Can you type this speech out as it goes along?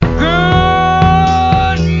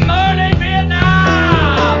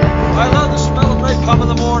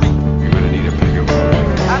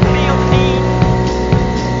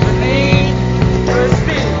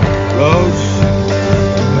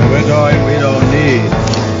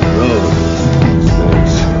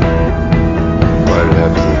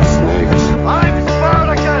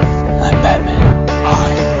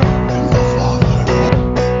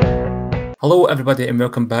everybody, and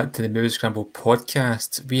welcome back to the Movie Scramble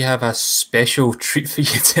podcast. We have a special treat for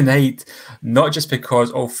you tonight, not just because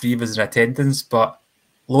all three of us are in attendance, but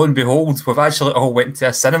lo and behold, we've actually all went to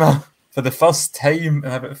a cinema for the first time in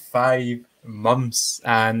about 5 months,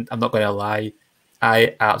 and I'm not going to lie,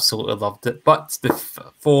 I absolutely loved it. But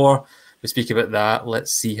before we speak about that,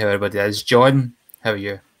 let's see how everybody is. John, how are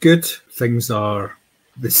you? Good. Things are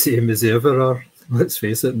the same as they ever are. Let's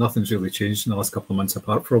face it, nothing's really changed in the last couple of months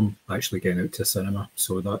apart from actually getting out to a cinema.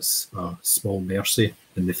 So that's a small mercy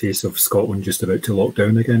in the face of Scotland just about to lock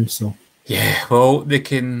down again. So yeah, well, they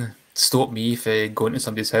can stop me for going to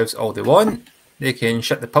somebody's house all they want. They can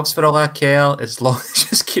shut the pubs for all I care, as long as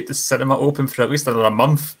just keep the cinema open for at least another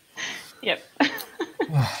month. Yep.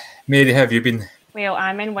 Mary, how have you been? Well,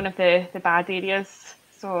 I'm in one of the bad areas.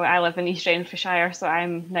 So I live in East Renfrewshire, so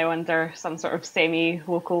I'm now under some sort of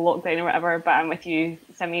semi-local lockdown or whatever, but I'm with you,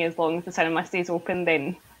 Simi, as long as the cinema stays open,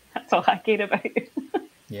 then that's all I care about.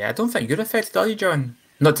 Yeah, I don't think you're affected, are you, John?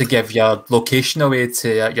 Not to give your location away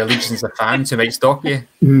to your legions of fans who might stalk you.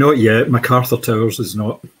 Not yet. MacArthur Towers is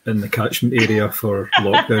not in the catchment area for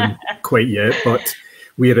lockdown quite yet, but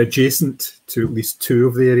we are adjacent to at least 2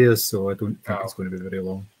 of the areas, so I don't think it's going to be very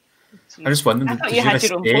long. I'm just wondering, I thought you had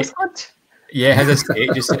your own postcode. Yeah, his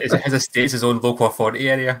estate's his own local authority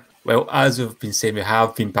area. Well, as we've been saying, we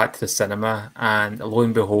have been back to the cinema, and lo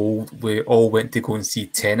and behold, we all went to go and see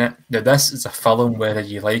Tenet. Now, this is a film, whether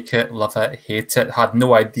you like it, love it, hate it, had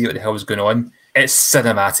no idea what the hell was going on. It's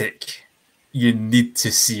cinematic. You need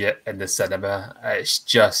to see it in the cinema. It's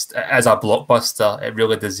just, as a blockbuster, it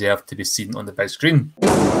really deserved to be seen on the big screen.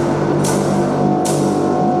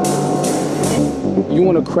 You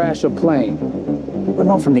want to crash a plane, but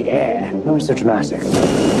not from the air. No, it's so dramatic.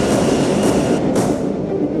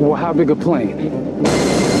 Well, how big a plane?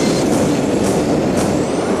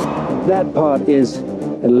 That part is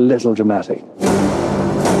a little dramatic.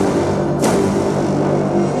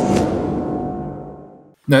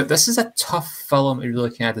 Now, this is a tough film to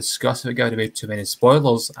really kind of discuss without giving away too many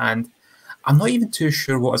spoilers, and I'm not even too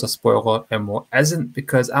sure what is a spoiler and what isn't,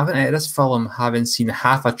 because I went into this film having seen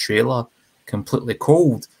half a trailer completely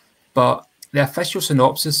cold. But the official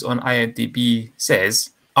synopsis on IMDb says,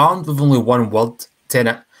 armed with only one word,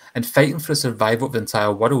 Tenet, and fighting for the survival of the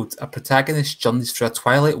entire world, a protagonist journeys through a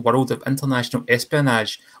twilight world of international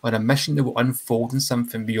espionage on a mission that will unfold in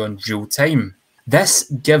something beyond real time. This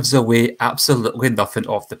gives away absolutely nothing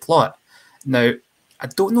of the plot. Now, I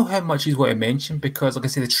don't know how much he's going to mention because, like I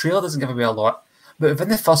say, the trailer doesn't give away a lot, but within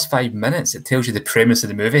the first 5 minutes, it tells you the premise of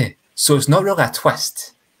the movie. So it's not really a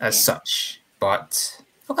twist as such, but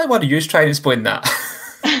I'd like one of you try and explain that.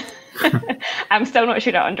 I'm still not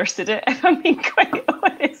sure I understood it, if I'm being quite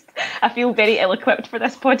honest. I feel very ill-equipped for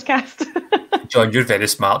this podcast. John, you're very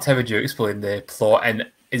smart. How would you explain the plot in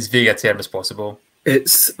as vague a term as possible?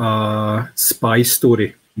 It's a spy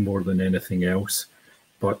story more than anything else,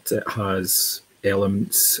 but it has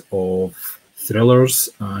elements of thrillers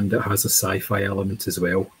and it has a sci-fi element as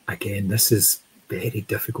well. Again, this is very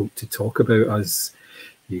difficult to talk about, as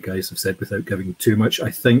you guys have said, without giving too much. I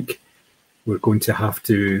think we're going to have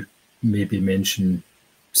to maybe mention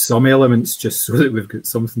some elements just so that we've got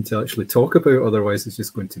something to actually talk about. Otherwise, it's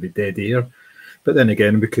just going to be dead air. But then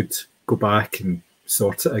again, we could go back and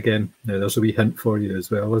sort it again. Now, there's a wee hint for you as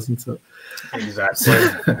well, isn't it? Exactly.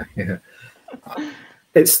 Yeah.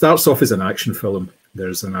 It starts off as an action film.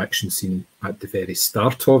 There's an action scene at the very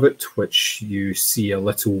start of it, which you see a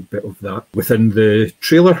little bit of that within the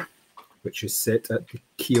trailer, which is set at the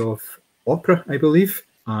Kyiv Opera, I believe.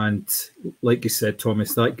 And like you said,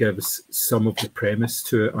 Thomas, that gives some of the premise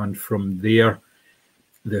to it. And from there,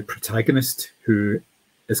 the protagonist, who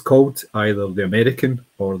is called either the American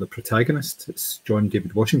or the protagonist, it's John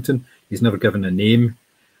David Washington. He's never given a name.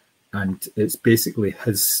 And it's basically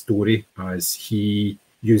his story as he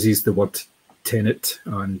uses the word Tenet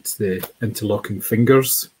and the interlocking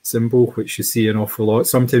fingers symbol, which you see an awful lot,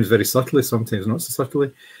 sometimes very subtly, sometimes not so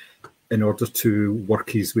subtly, in order to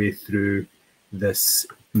work his way through this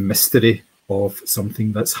mystery of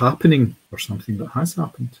something that's happening, or something that has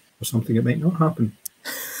happened, or something that might not happen.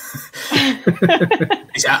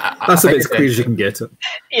 That's about as clear as you can get it.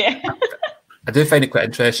 Yeah. I do find it quite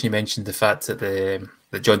interesting you mentioned the fact that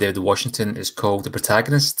that John David Washington is called the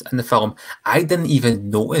protagonist in the film. I didn't even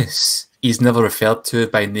notice he's never referred to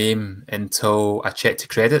by name until I checked the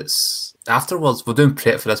credits afterwards. We're doing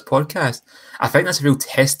prep for this podcast. I think that's a real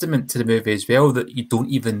testament to the movie as well, that you don't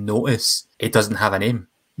even notice it doesn't have a name.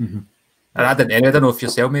 Mm-hmm. And I didn't. I don't know if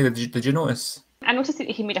yourself, Mary, did you notice? I noticed that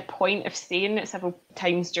he made a point of saying it several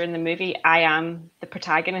times during the movie, I am the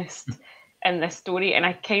protagonist in this story. And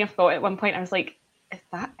I kind of thought at one point, I was like, is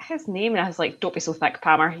that his name? And I was like, don't be so thick,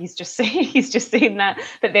 Palmer. He's just saying that.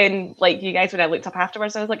 But then, like you guys, when I looked up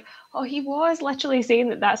afterwards, I was like, oh, he was literally saying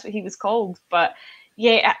that that's what he was called. But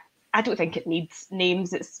yeah, I don't think it needs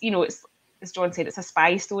names. It's, it's, as John said, it's a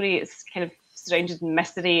spy story. It's kind of surrounded in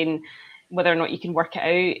mystery, and whether or not you can work it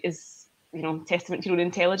out is, testament to your own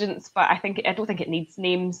intelligence. But I don't think it needs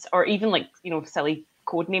names, or even like, silly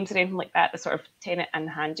code names or anything like that. The sort of tenet and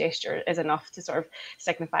hand gesture is enough to sort of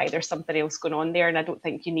signify there's something else going on there. And I don't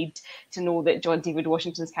think you need to know that John David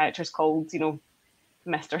Washington's character is called,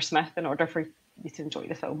 Mr. Smith in order for you to enjoy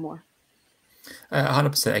the film more. I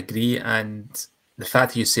 100% agree. And the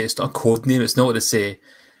fact that you say it's not a code name, it's not what they say.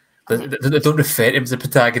 They don't refer to him as the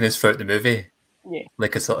protagonist throughout the movie. Yeah.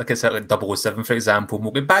 Like it's like 007, for example.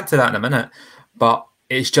 We'll get back to that in a minute. But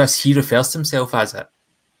it's just he refers to himself as it.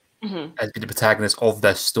 Mm-hmm. As being the protagonist of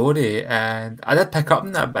this story, and I did pick up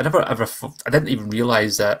on that, but I didn't even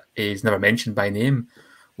realise that he's never mentioned by name,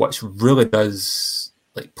 which really does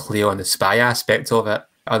like play on the spy aspect of it.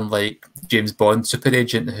 Unlike James Bond super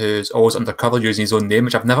agent, who's always undercover using his own name,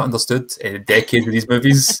 which I've never understood in a decade of these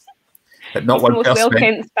movies. That not He's one the most person.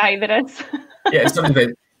 well-kent spy there is. Yeah, it's something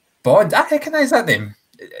about Bond. I recognise that name.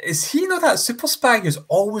 Is he not that super spy who's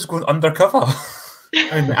always going undercover?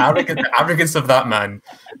 I mean, the arrogance of that man.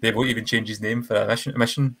 They won't even change his name for a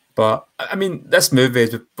mission. But, I mean, this movie,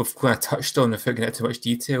 as we've kind of touched on without getting into too much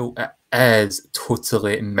detail, it is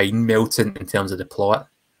totally mind-melting in terms of the plot.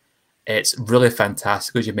 It's really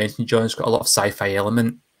fantastic. As you mentioned, John, it's got a lot of sci-fi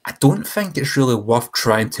element. I don't think it's really worth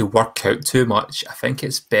trying to work out too much. I think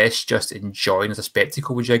it's best just enjoying as a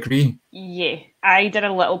spectacle. Would you agree? Yeah. I did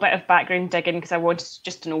a little bit of background digging because I wanted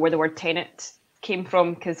just to know where the word tenet came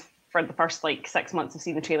from, because for the first 6 months of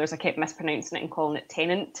seeing the trailers, I kept mispronouncing it and calling it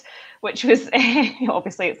Tennant, which was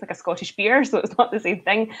obviously it's like a Scottish beer, so it's not the same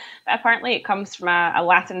thing. But apparently it comes from a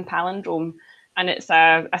Latin palindrome, and it's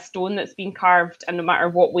a stone that's been carved, and no matter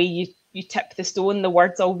what way you tip the stone, the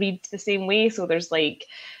words all read the same way. So there's I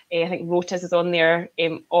think rotas is on there,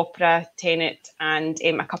 opera, tenet, and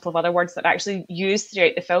a couple of other words that are actually used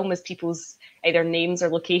throughout the film as people's either names or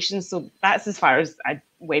locations. So that's as far as I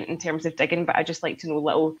went in terms of digging, but I just like to know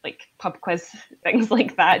little pub quiz things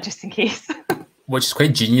like that just in case. Which is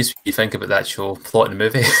quite genius when you think about the actual plot in the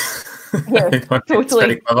movie. Yeah,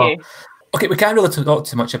 totally. Yeah. Okay, we can't really talk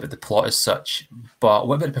too much about the plot as such, but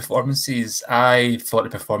what about the performances? I thought the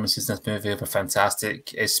performances in this movie were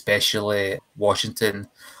fantastic, especially Washington,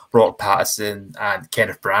 Robert Pattinson, and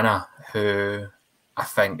Kenneth Branagh, who I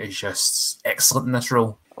think is just excellent in this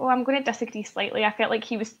role. Oh, I'm going to disagree slightly. I felt like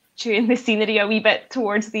he was chewing the scenery a wee bit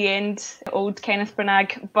towards the end, old Kenneth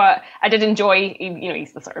Branagh, but I did enjoy,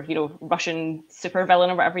 he's the sort of, Russian supervillain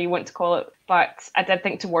or whatever you want to call it, but I did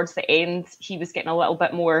think towards the end he was getting a little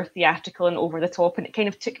bit more theatrical and over the top, and it kind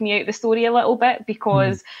of took me out of the story a little bit,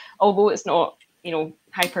 because although it's not,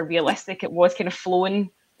 hyper realistic, it was kind of flowing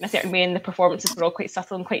in a certain way, and the performances were all quite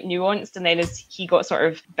subtle and quite nuanced, and then as he got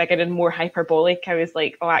sort of bigger and more hyperbolic, I was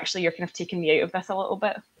like, oh, actually you're kind of taking me out of this a little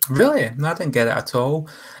bit. Really? No, I didn't get it at all,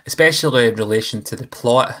 especially in relation to the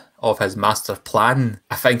plot of his master plan.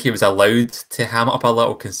 I think he was allowed to ham it up a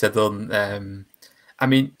little, considering I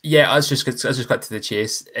mean, yeah, let's just cut to the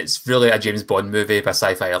chase. It's really a James Bond movie with a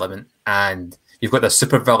sci-fi element, and you've got the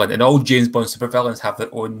supervillain, and all James Bond supervillains have their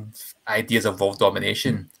own ideas of world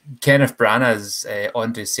domination. Kenneth Branagh's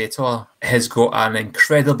Andrei Sator has got an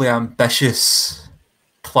incredibly ambitious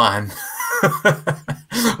plan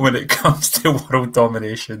when it comes to world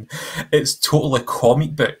domination. It's totally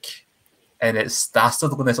comic book, and it's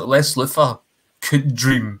dastardliness. Lex Luthor could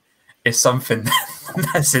dream is something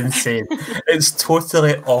that's insane. It's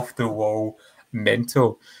totally off the wall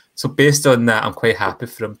mental. So based on that, I'm quite happy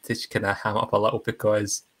for him to kind of ham it up a little,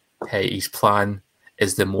 because hey, his plan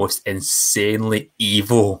is the most insanely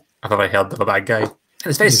evil I've ever heard of a bad guy. And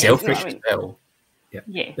it's very selfish as well.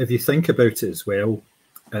 Yeah. If you think about it as well,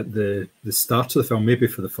 at the start of the film, maybe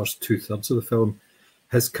for the first 2/3 of the film,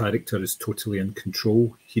 his character is totally in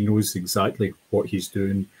control. He knows exactly what he's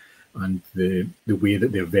doing and the way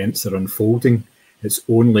that the events are unfolding. It's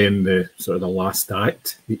only in the sort of the last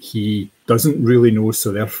act that he doesn't really know,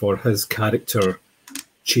 so therefore his character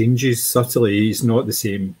changes subtly. He's not the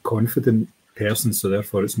same confident person, so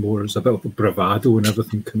therefore it's a bit of a bravado and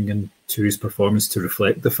everything coming into his performance to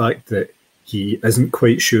reflect the fact that he isn't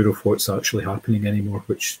quite sure of what's actually happening anymore,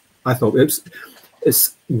 which I thought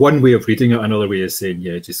it's one way of reading it. Another way is saying,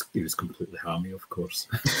 yeah, he was completely hammy, of course.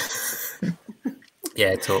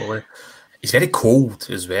 Yeah, totally. He's very cold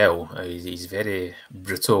as well. He's very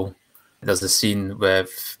brutal. There's a scene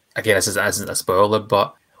with, again, this isn't a spoiler,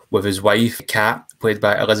 but with his wife, Kat, played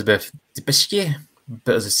by Elizabeth Debicki,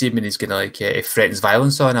 but there's a scene when he's going to he threatens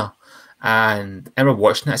violence on her. And I remember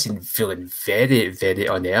watching that scene feeling very, very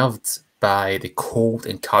unnerved by the cold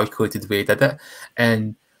and calculated way he did it.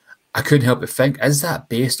 And I couldn't help but think, is that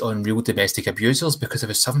based on real domestic abusers? Because there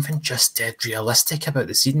was something just dead realistic about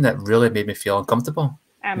the scene that really made me feel uncomfortable.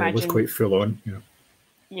 I imagine, it was quite full on.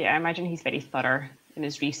 Yeah, I imagine he's very thorough in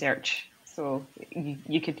his research. So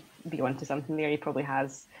you could be onto something there. He probably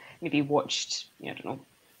has maybe watched, I don't know,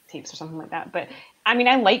 tapes or something like that. But I mean,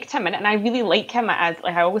 I liked him in it, and I really like him as,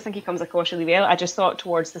 like, I always think he comes across really well. I just thought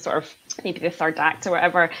towards the sort of maybe the third act or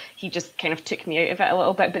whatever, he just kind of took me out of it a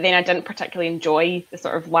little bit. But then I didn't particularly enjoy the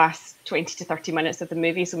sort of last 20 to 30 minutes of the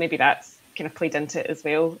movie, so maybe that's kind of played into it as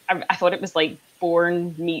well. I thought it was like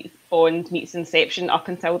Bourne meets Bond meets Inception up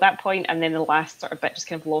until that point, and then the last sort of bit just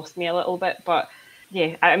kind of lost me a little bit. But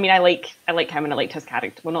yeah, I mean, I like him, and I liked his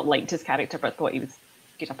character. Well, not liked his character, but thought he was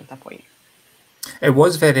good up until that point. It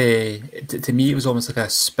was very, to me, it was almost like a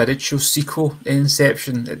spiritual sequel in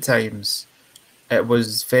Inception at times. It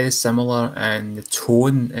was very similar in the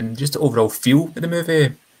tone and just the overall feel of the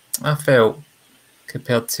movie, I felt,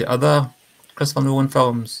 compared to other Christopher Nolan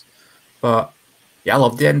films. But yeah, I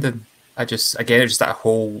loved the ending. It was just that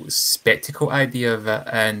whole spectacle idea of it,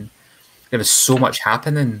 and there was so much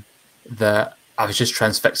happening that I was just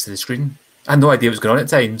transfixed to the screen. I had no idea what was going on at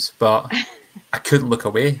times, but I couldn't look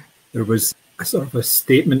away. There was a sort of a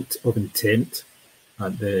statement of intent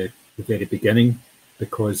at the very beginning,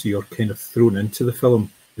 because you're kind of thrown into the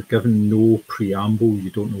film. You're given no preamble,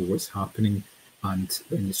 you don't know what's happening, and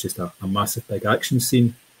it's just a massive big action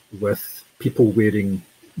scene with people wearing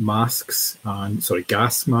gas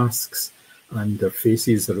masks, and their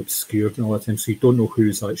faces are obscured and all that time, so you don't know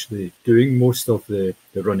who's actually doing most of the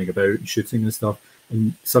running about and shooting and stuff.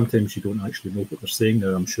 And sometimes you don't actually know what they're saying. Now,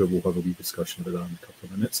 I'm sure we'll have a wee discussion about that in a couple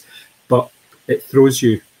of minutes. But it throws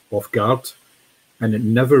you off guard, and it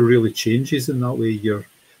never really changes in that way.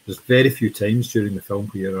 There's very few times during the film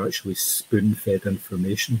where you're actually spoon-fed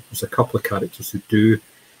information. There's a couple of characters who do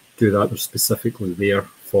that. They're specifically there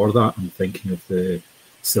for that. I'm thinking of the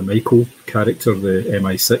Sir Michael character, the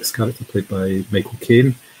MI6 character played by Michael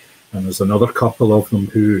Caine. And there's another couple of them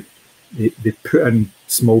who they put in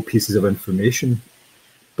small pieces of information.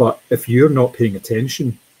 But if you're not paying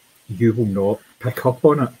attention, you will not pick up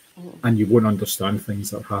on it, and you won't understand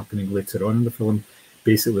things that are happening later on in the film,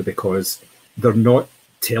 basically because they're not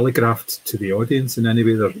telegraphed to the audience in any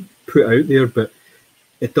way. They're put out there, but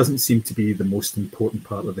it doesn't seem to be the most important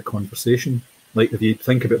part of the conversation. Like, if you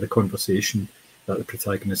think about the conversation that the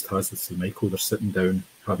protagonist has with Sir Michael, they're sitting down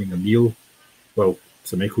having a meal. Well,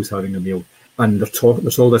 Sir Michael's having a meal, and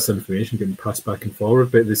there's all this information getting passed back and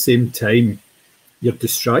forward, but at the same time, you're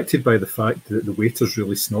distracted by the fact that the waiter's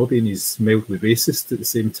really snobby and he's mildly racist at the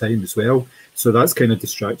same time as well. So that's kind of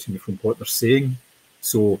distracting you from what they're saying.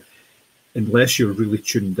 So unless you're really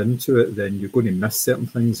tuned into it, then you're going to miss certain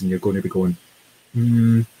things, and you're going to be going,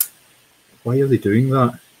 why are they doing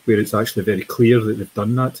that? Where it's actually very clear that they've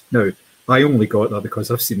done that. Now, I only got that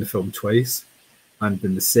because I've seen the film twice. And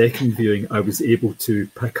in the second viewing, I was able to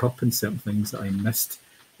pick up on certain things that I missed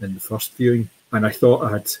in the first viewing. And I thought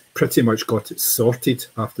I had pretty much got it sorted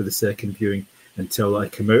after the second viewing, until I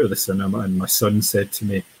came out of the cinema and my son said to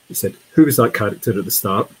me, he said, "Who was that character at the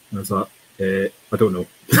start?" And I was like, I don't know.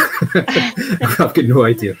 I've got no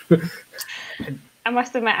idea. I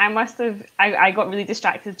must admit, I got really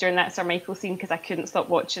distracted during that Sir Michael scene because I couldn't stop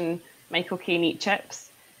watching Michael Caine eat chips.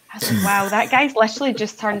 I was like, wow, that guy's literally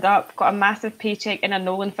just turned up, got a massive paycheck in a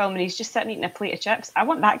Nolan film, and he's just sitting eating a plate of chips. I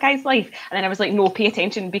want that guy's life. And then I was like, no, pay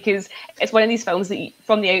attention, because it's one of these films that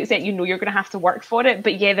from the outset, you know you're going to have to work for it.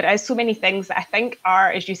 But yeah, there is so many things that I think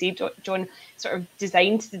are, as you say, John, sort of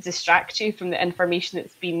designed to distract you from the information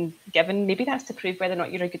that's been given. Maybe that's to prove whether or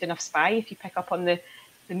not you're a good enough spy, if you pick up on the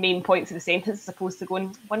main points of the sentence as opposed to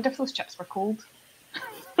going, wonder if those chips were cold.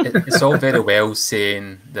 It's all very well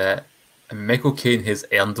saying that Michael Caine has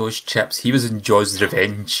earned those chips. He was in Jaws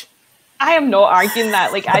Revenge. I am not arguing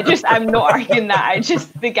that. I'm not arguing that.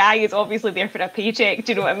 The guy is obviously there for a paycheck.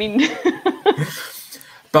 Do you know what I mean?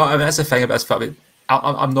 But I mean, that's the thing about this film.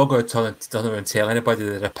 I'm not going to turn around and tell anybody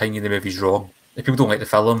that their opinion of the movie's wrong. If people don't like the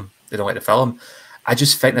film, they don't like the film. I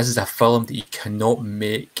just think this is a film that you cannot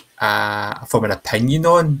make from an opinion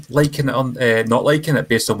on, liking it or not liking it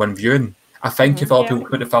based on one viewing. I think if other people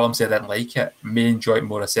put the film and say they didn't like it, may enjoy it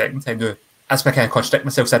more a second time. Now, that's why I kind of contradict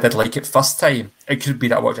myself. So I did like it first time. It could be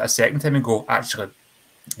that I watch it a second time and go, actually,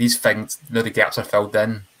 these things, the gaps are filled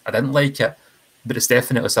in. I didn't like it, but it's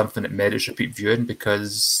definitely something that merits repeat viewing,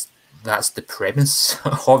 because that's the premise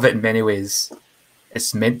of it in many ways.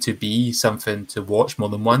 It's meant to be something to watch more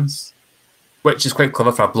than once. which is quite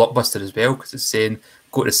clever for a blockbuster as well, because it's saying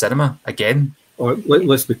go to the cinema again.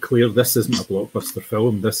 Let's be clear, this isn't a blockbuster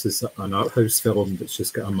film. This is an art house film that's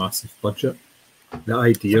just got a massive budget. The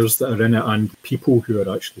ideas that are in it and people who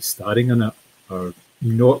are actually starring in it are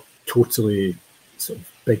not totally sort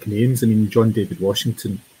of big names. I mean, John David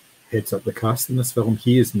Washington heads up the cast in this film.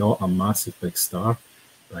 He is not a massive big star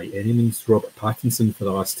by any means. Robert Pattinson for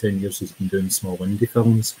the last 10 years has been doing small indie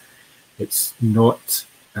films. It's not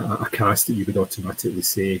a cast that you would automatically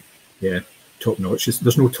say, yeah, top notch.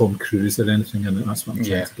 There's no Tom Cruise or anything in it. That's what I'm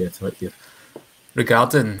trying to get at here.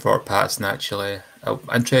 Regarding Robert Pattinson, actually, I'm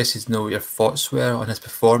interested to know what your thoughts were on his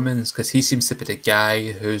performance, because he seems to be the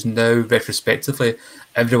guy who's now, retrospectively,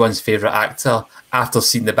 everyone's favourite actor after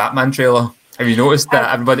seeing the Batman trailer. Have you noticed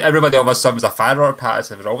that? Everybody all of a sudden was a fan of Robert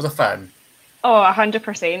Pattinson. Was always a fan. Oh,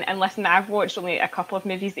 100%. And listen, I've watched only a couple of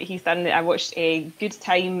movies that he's done. I watched A Good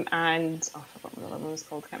Time and I forgot what the other one was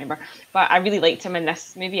called, I can't remember. But I really liked him in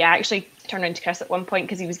this movie. I actually turned around to Chris at one point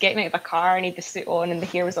because he was getting out of a car and he had the suit on and the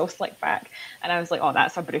hair was all slicked back. And I was like, oh,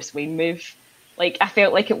 that's a Bruce Wayne move. Like, I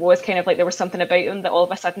felt like it was kind of like there was something about him that all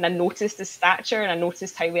of a sudden I noticed his stature and I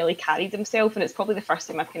noticed how well he carried himself. And it's probably the first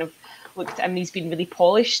time I've kind of looked at him and he's been really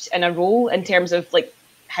polished in a role in terms of like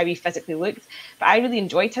how he physically looked. But I really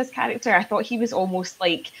enjoyed his character. I thought he was almost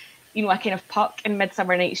like, you know, a kind of Puck in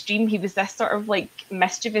Midsummer Night's Dream. He was this sort of like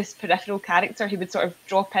mischievous peripheral character who would sort of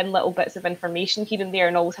drop in little bits of information here and there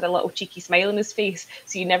and always had a little cheeky smile on his face.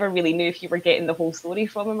 So you never really knew if you were getting the whole story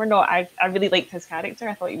from him or not. I really liked his character.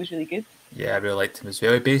 I thought he was really good. Yeah, I really liked him as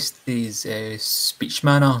well. He based his speech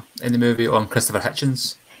manner in the movie on Christopher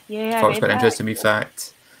Hitchens. Yeah, I thought it was quite an interesting wee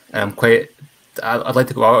fact. I'd like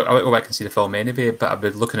to go out. I would go back and see the film anyway, but I've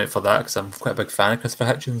been looking out for that because I'm quite a big fan of Christopher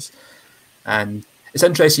Hitchens. And it's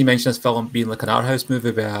interesting you mentioned this film being like an art house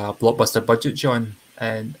movie with a blockbuster budget, John.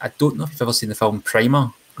 And I don't know if you've ever seen the film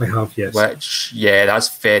Primer. I have, yes. Which, yeah,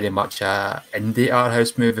 that's very much a indie art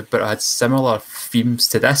house movie, but it had similar themes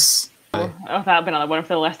to this. Oh, that'll be another one of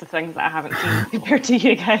the list of things that I haven't seen compared to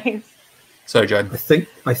you guys. Sorry, John.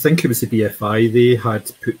 I think it was the BFI. They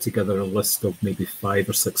had put together a list of maybe 5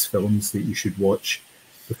 or 6 films that you should watch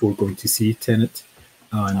before going to see Tenet,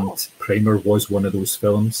 and Primer was one of those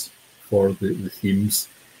films for the themes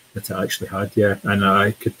that it actually had. Yeah, and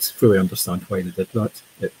I could fully understand why they did that.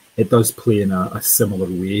 It does play in a similar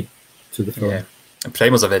way to the film. Yeah, and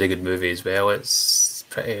Primer's a very good movie as well. It's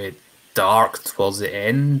pretty dark towards the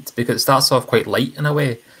end because it starts off quite light in a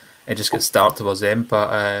way. It just gets dark towards the end,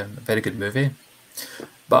 but a very good movie.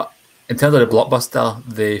 But in terms of the blockbuster,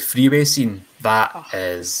 the freeway scene,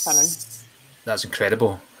 that's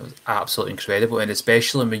incredible. It was absolutely incredible, and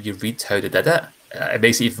especially when you read how they did it, it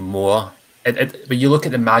makes it even more. When you look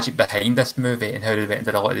at the magic behind this movie and how they did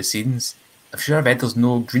a lot of the scenes, I'm sure I read there's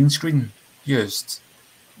no green screen used.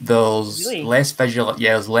 There's less visual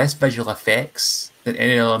effects than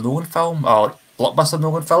any other Nolan film or blockbuster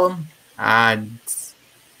Nolan film, and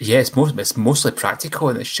yeah, it's mostly practical,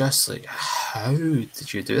 and it's just like, how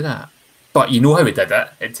did you do that? But you know how he did it.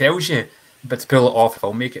 It tells you. But to pull it off,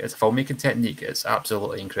 it's a filmmaking technique. It's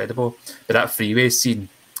absolutely incredible. But that freeway scene,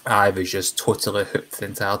 I was just totally hooked the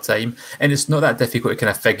entire time. And it's not that difficult to kind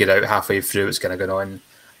of figure out halfway through what's going to go on.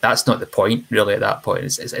 That's not the point, really, at that point.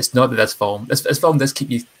 It's not that this film does keep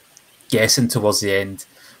you guessing towards the end.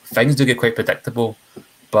 Things do get quite predictable.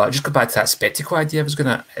 But just go back to that spectacle idea.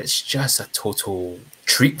 It's just a total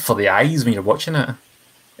treat for the eyes when you're watching it.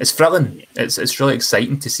 It's thrilling. It's really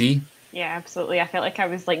exciting to see. Yeah, absolutely. I felt like I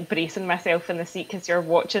was like bracing myself in the seat because you're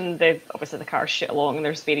watching obviously the cars shoot along and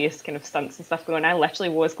there's various kind of stunts and stuff going on. I literally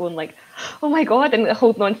was going like, oh my God, and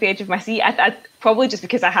holding on to the edge of my seat. I probably just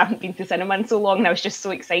because I haven't been to cinema in so long and I was just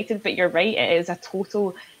so excited. But you're right, it is a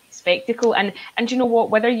total spectacle. And you know what,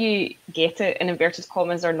 whether you get it in inverted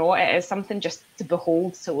commas or not, it is something just to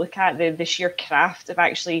behold, to look at, the sheer craft of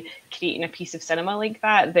actually creating a piece of cinema like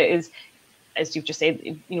that is, as you've just said,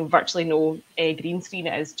 you know, virtually no green screen.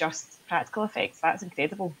 It is just practical effects. That's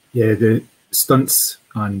incredible. Yeah, the stunts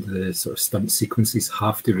and the sort of stunt sequences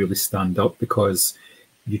have to really stand up because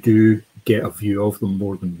you do get a view of them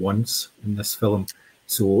more than once in this film.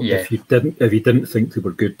 So if you didn't think they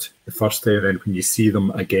were good the first time around, when you see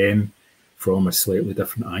them again from a slightly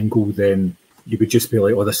different angle, then you would just be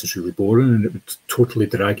like, oh, this is really boring, and it would totally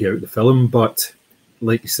drag you out of the film. But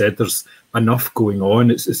like you said, there's enough going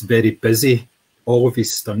on. It's very busy. All of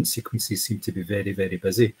his stunt sequences seem to be very, very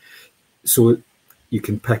busy. So you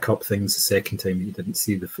can pick up things the second time that you didn't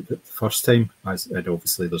see the first time. And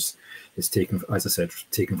obviously it's taken, as I said,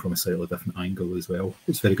 taken from a slightly different angle as well.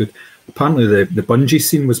 It's very good. Apparently the bungee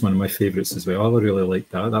scene was one of my favourites as well. I really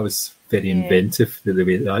liked that. That was very inventive, the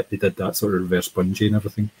way that they did that sort of reverse bungee and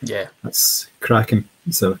everything. Yeah. That's cracking.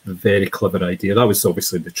 It's a very clever idea. That was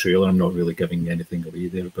obviously the trailer. I'm not really giving anything away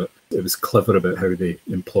there, but it was clever about how they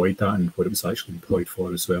employed that and what it was actually employed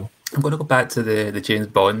for as well. I'm going to go back to the James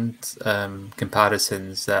Bond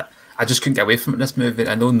comparisons that I just couldn't get away from in this movie.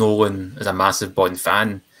 I know Nolan is a massive Bond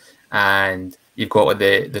fan, and you've got like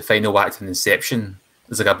the final act in Inception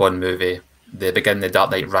is like a Bond movie. The beginning of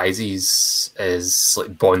Dark Knight Rises is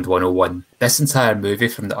like Bond 101. This entire movie,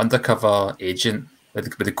 from the undercover agent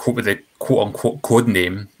with the quote-unquote code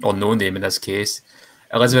name, or no name in this case,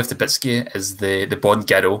 Elizabeth Debicki is the Bond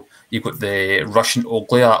girl. You've got the Russian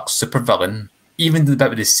oligarch supervillain. Even the bit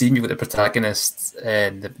with the scene, you've got the protagonist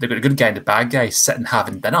and they've got the good guy and the bad guy sitting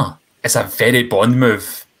having dinner. It's a very Bond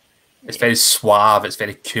move. It's very suave, it's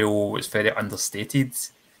very cool, it's very understated.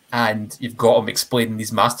 And you've got him explaining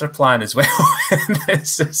his master plan as well.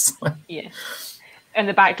 It's just like... Yeah. And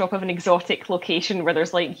the backdrop of an exotic location where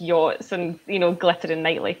there's like yachts and, you know, glitter and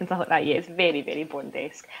nightlife and stuff like that. Yeah, it's very, very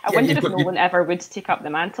Bond-esque. I wondered if Nolan ever would take up the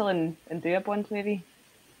mantle and do a Bond movie.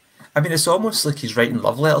 I mean, it's almost like he's writing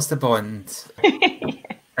love letters to Bond. Yeah.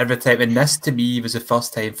 Every time. And this, to me, was the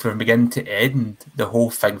first time from beginning to end, the whole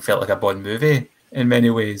thing felt like a Bond movie in many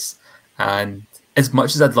ways. And as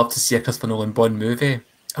much as I'd love to see a Christopher Nolan Bond movie,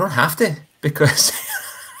 I don't have to, because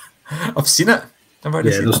I've seen it. I've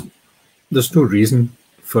already seen it. There's no reason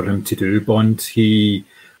for him to do Bond. He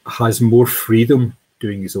has more freedom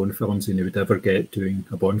doing his own films than he would ever get doing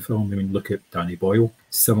a Bond film. I mean, look at Danny Boyle.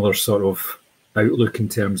 Similar sort of outlook in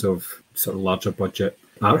terms of sort of larger budget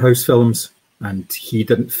art house films, and he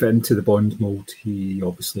didn't fit into the Bond mold. He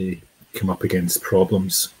obviously came up against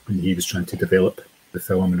problems when he was trying to develop the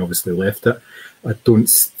film and obviously left it. I don't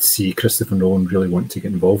see Christopher Nolan really wanting to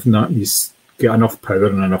get involved in that. He's got enough power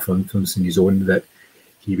and enough influence in his own that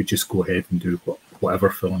he would just go ahead and do whatever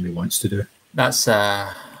film he wants to do. That's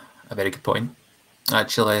a very good point.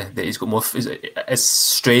 Actually, that he's got more. It's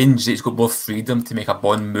strange that he's got more freedom to make a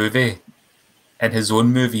Bond movie in his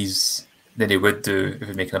own movies than he would do if he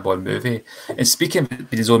was making a Bond movie. And speaking of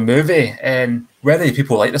his own movie, and whether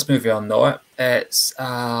people like this movie or not, it's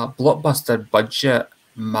a blockbuster budget,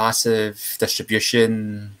 massive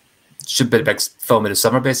distribution, should be the big film of the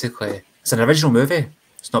summer, basically. It's an original movie.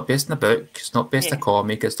 It's not based on a book, it's not based on a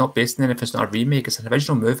comic, it's not based on anything, it's not a remake, it's an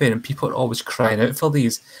original movie, and people are always crying out for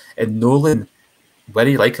these. And Nolan,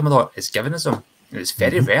 whether you like him or not, is giving us them. And it's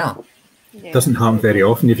very rare. It doesn't happen very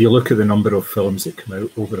often. If you look at the number of films that come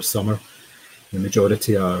out over a summer, the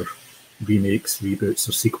majority are remakes, reboots,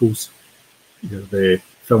 or sequels. They're the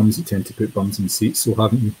films that tend to put bums in seats, so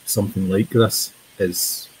having something like this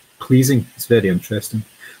is pleasing. It's very interesting.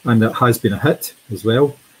 And it has been a hit as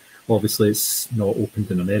well. Obviously, it's not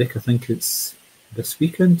opened in America. I think it's this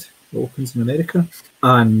weekend it opens in America.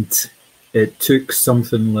 And it took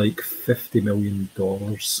something like $50 million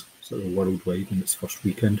sort of worldwide in its first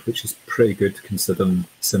weekend, which is pretty good considering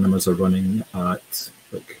cinemas are running at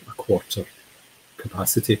like a quarter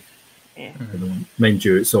capacity. Yeah. Mind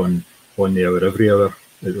you, it's on the hour every hour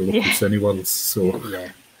at the local Cineworlds. So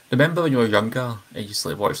remember when you were younger and you used to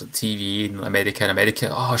like watch like TV in America?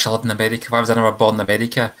 Oh, I shall live in America. Why was I never born in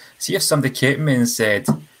America? See if somebody came to me and said,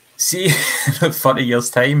 see, in 30 years'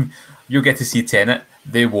 time, you'll get to see Tenet.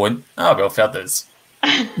 They won't. Oh, well, fair dues.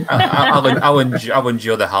 I'll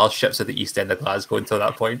endure the hardships of the East End of Glasgow until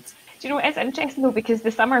that point. Do you know, it's interesting though, because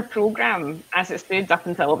the summer programme, as it stood up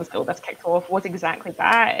until obviously all this kicked off, was exactly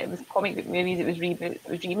that. It was comic book movies, it was reboots, it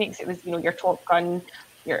was remakes, it was, you know, your Top Gun,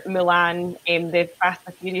 your Mulan, the Fast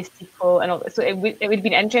and Furious sequel, and all that. So it would have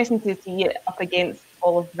been interesting to see it up against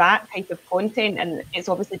all of that type of content, and it's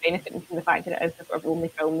obviously benefiting from the fact that it is the sort of only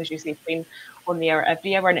film, as you say, playing on the hour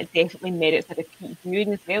every hour, and it definitely merits a repeat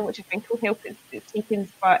viewing as well, which I think will help its takings.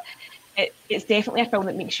 But it's definitely a film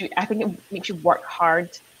that makes you work hard.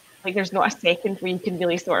 Like, there's not a second where you can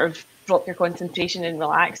really sort of drop your concentration and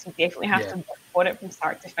relax. You definitely have to work for it from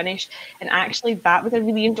start to finish. And actually, that was a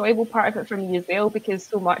really enjoyable part of it for me as well, because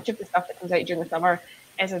so much of the stuff that comes out during the summer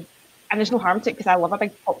and there's no harm to it, because I love a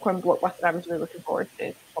big popcorn blockbuster. I was really looking forward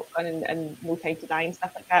to Top Gun and No Time to Die and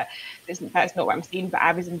stuff like that. That's not what I'm saying, but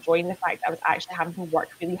I was enjoying the fact that I was actually having to work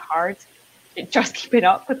really hard at just keeping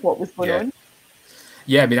up with what was going on.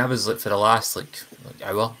 Yeah, I mean, I was like, for the last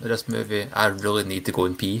hour of this movie, I really need to go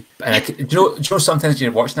and pee. And do you know, sometimes when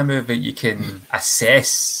you're watching a movie, you can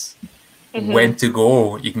assess when to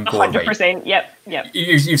go. You can go 100%. Yep.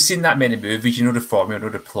 You've seen that many movies. You know the formula, you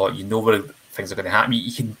know the plot. You know where things are going to happen.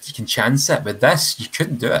 You can chance it. With this, you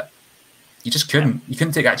couldn't do it. You just couldn't. You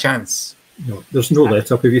couldn't take that chance. No, there's no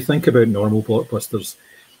let up. If you think about normal blockbusters,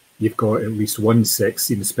 you've got at least one sex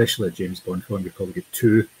scene, especially a James Bond film. You've probably got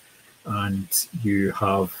two. and you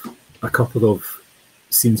have a couple of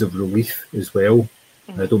scenes of relief as well.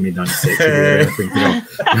 I don't mean that sexually or anything.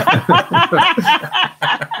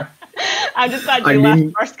 I just had you laugh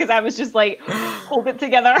first because I was just like, hold it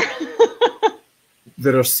together.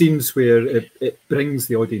 There are scenes where it brings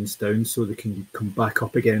the audience down so they can come back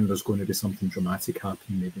up again. There's going to be something dramatic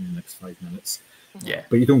happening maybe in the next 5 minutes. Yeah.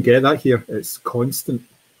 But you don't get that here. It's constant.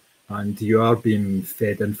 And you are being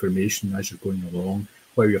fed information as you're going along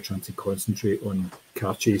while you're trying to concentrate on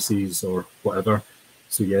car chases or whatever.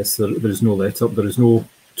 So yes, there is no let up. There is no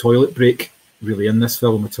toilet break really in this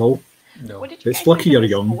film at all. No. It's lucky you're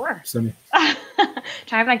young, Simmy.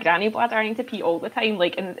 Trying to have a granny bladder, I need to pee all the time.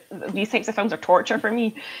 Like, and these types of films are torture for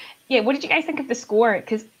me. Yeah, what did you guys think of the score?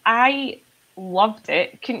 Because I loved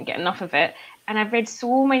it, couldn't get enough of it, and I've read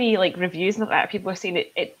so many like reviews and that people are saying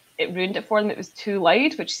it ruined it for them. It was too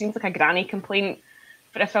loud, which seems like a granny complaint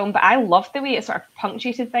for a film. But I loved the way it sort of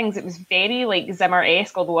punctuated things. It was very like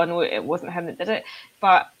Zimmer-esque, although I know it wasn't him that did it.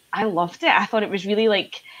 But I loved it. I thought it was really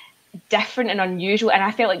like different and unusual, and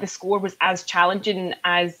I felt like the score was as challenging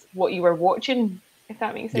as what you were watching, if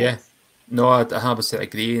that makes sense. Yeah. No, I 100%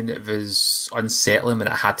 agree, and it was unsettling when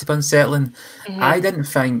it had to be unsettling. I didn't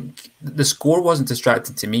think the score wasn't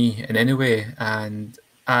distracting to me in any way, and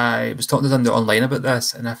I was talking to somebody online about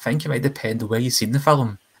this, and I think it might depend on where you've seen the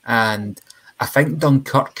film. And I think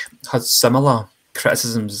Dunkirk has similar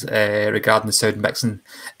criticisms regarding the sound mixing,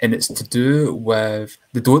 and it's to do with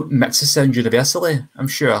they don't mix the sound universally. I'm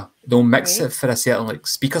sure they'll mix it for a certain like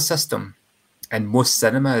speaker system, and most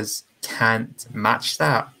cinemas can't match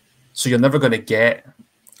that, so you're never going to get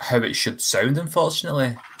how it should sound,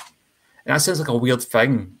 unfortunately. And that sounds like a weird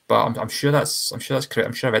thing, but I'm sure that's correct.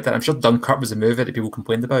 I'm sure I read that. I'm sure Dunkirk was a movie that people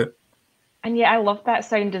complained about. And yeah, I loved that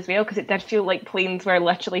sound as well, because it did feel like planes were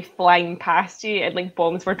literally flying past you and like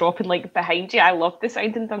bombs were dropping like behind you. I loved the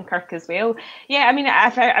sound in Dunkirk as well. Yeah, I mean,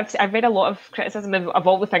 I've read a lot of criticism of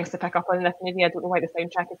all the things to pick up on in this movie. I don't know why the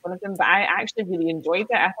soundtrack is one of them, but I actually really enjoyed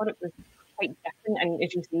it. I thought it was quite different, and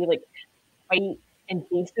as you say, like quite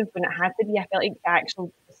invasive when it had to be. I felt like the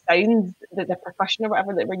actual sounds, the percussion or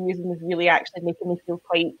whatever that we're using was really actually making me feel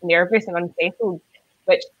quite nervous and unsettled,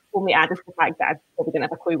 which only added to the fact that I probably didn't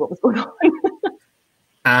have a clue what was going on.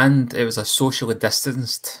 And it was a socially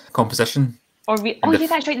distanced composition. Yeah,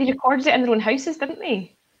 that's right. They recorded it in their own houses, didn't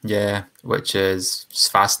they? Yeah, which is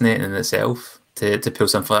fascinating in itself to pull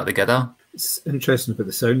something like that together. It's interesting about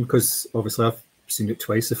the sound because obviously I've seen it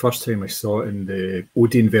twice. The first time I saw it in the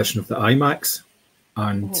Odeon version of the IMAX,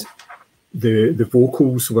 and the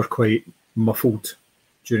vocals were quite muffled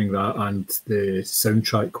during that, and the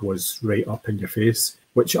soundtrack was right up in your face,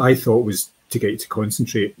 which I thought was to get you to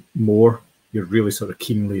concentrate more. You're really sort of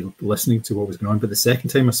keenly listening to what was going on. But the second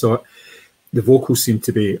time I saw it, the vocals seemed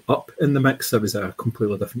to be up in the mix. It was at a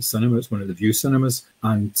completely different cinema. It's one of the View cinemas,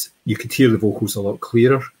 and you could hear the vocals a lot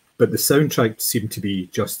clearer. But the soundtrack seemed to be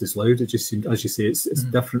just as loud. It just seemed, as you say, it's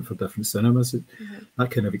different for different cinemas.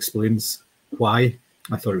 That kind of explains why.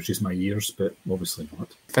 I thought it was just my ears, but obviously not.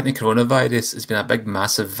 I think the coronavirus has been a big,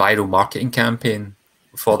 massive viral marketing campaign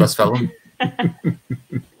for this film.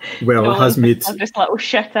 Well, it has made... Just little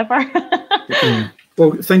shit ever.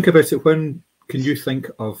 Well, think about it. When can you think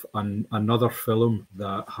of another film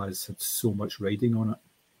that has had so much riding on it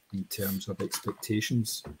in terms of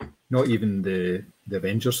expectations? Not even the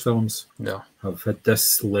Avengers films have had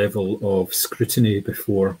this level of scrutiny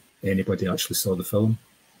before anybody actually saw the film.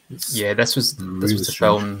 This was the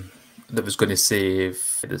film that was going to save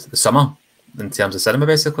the summer in terms of cinema,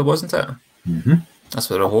 basically, wasn't it? Mm-hmm. That's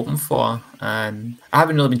what they were hoping for. And I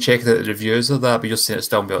haven't really been checking out the reviews of that, but you're saying it's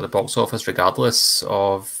still be at the box office regardless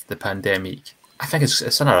of the pandemic. I think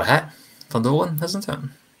it's another hit for Nolan, isn't it?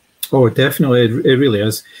 Oh, definitely. It really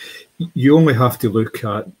is. You only have to look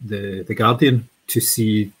at the Guardian to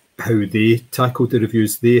see how they tackled the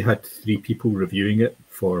reviews. They had 3 people reviewing it,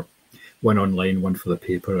 for one online, one for the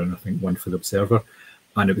paper, and I think one for the Observer.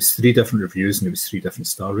 And it was 3 different reviews, and it was 3 different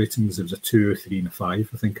star ratings. There was a 2, a 3, and a 5,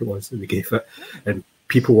 I think it was, that they gave it. And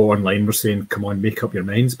people online were saying, come on, make up your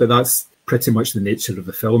minds. But that's pretty much the nature of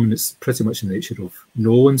the film, and it's pretty much the nature of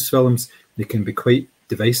Nolan's films. They can be quite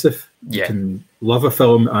divisive. Yeah. You can love a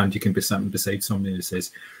film, and you can be sitting beside somebody who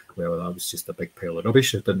says, well, that was just a big pile of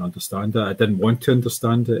rubbish. I didn't understand it. I didn't want to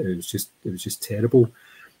understand it. It was just terrible.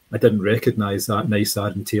 I didn't recognise that nice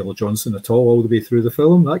Aaron Taylor-Johnson at all the way through the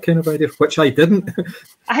film, that kind of idea, which I didn't.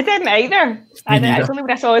 I didn't either. I only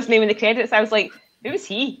when I saw his name in the credits, I was like, who was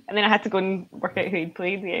he? And then I had to go and work out who he'd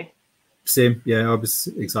played. Yeah. Same, yeah, I was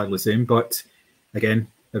exactly the same. But again,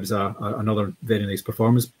 it was another very nice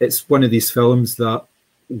performance. It's one of these films that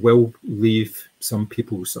will leave some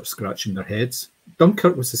people sort of scratching their heads.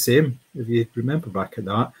 Dunkirk was the same. If you remember back at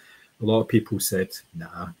that, a lot of people said,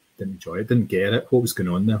 nah, didn't enjoy it, didn't get it. What was going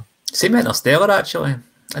on there? Same with Interstellar, actually.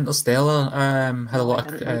 Interstellar had a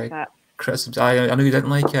lot of criticisms. I know you didn't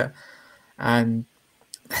like it. And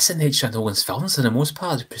that's the nature of Nolan's films for the most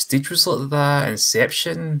part. The Prestige was like that,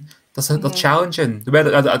 Inception. They're challenging.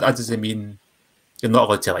 That doesn't mean you're not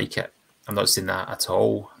allowed to like it. I'm not saying that at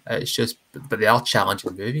all. It's just, but they are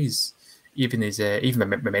challenging movies. Even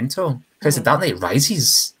Memento. Because The Dark Knight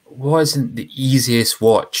Rises wasn't the easiest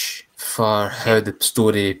watch for how the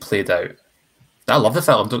story played out. I love the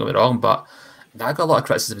film, don't get me wrong, but that got a lot of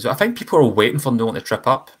criticism. I think people are waiting for Nolan to trip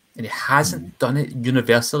up, and he hasn't done it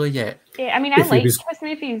universally yet. Yeah, I mean, I like his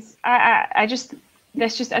movies. I just,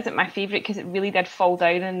 this just isn't my favourite because it really did fall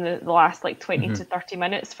down in the last like 20 to 30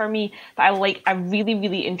 minutes for me. But I really,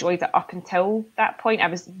 really enjoyed it up until that point. I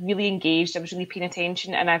was really engaged. I was really paying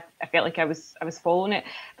attention, and I felt like I was following it.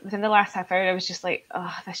 But within the last half hour, I was just like,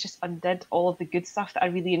 oh, this just undid all of the good stuff that I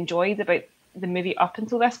really enjoyed about the movie up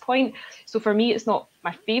until this point. So for me, it's not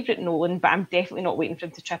my favourite Nolan, but I'm definitely not waiting for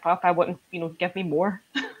him to trip up. I want him, give me more.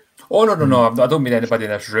 Oh, no. I don't mean anybody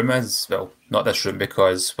in this room is. Well, not this room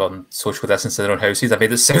because we're on social distance in their own houses. I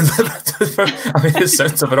made it sound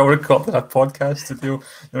like we're all recording a podcast to do.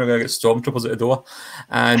 We're going to get stormtroopers at the door.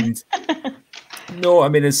 And no, I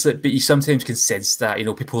mean, it's but you sometimes can sense that,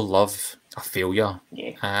 people love a failure.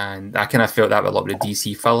 Yeah. And I kind of felt that with a lot of the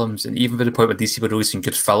DC films. And even to the point where DC were releasing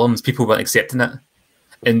good films, people weren't accepting it.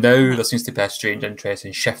 And now there seems to be a strange,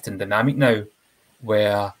 interesting shift in dynamic now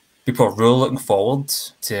where people are really looking forward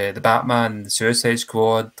to the Batman, the Suicide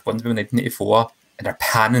Squad, Wonder Woman 1984, and they're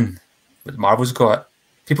panning what Marvel's got.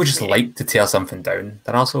 People just like to tear something down.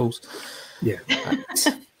 They're assholes. Yeah.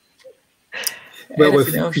 Well,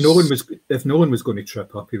 if Nolan was going to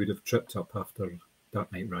trip up, he would have tripped up after Dark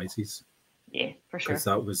Knight Rises. Yeah, for sure. Because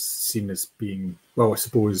that was seen as being, I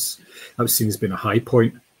suppose that was seen as being a high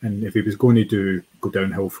point. And if he was going to go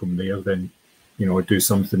downhill from there, then do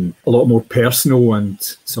something a lot more personal and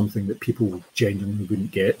something that people genuinely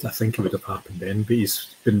wouldn't get. I think it would have happened then, but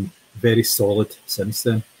he's been very solid since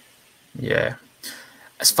then. Yeah.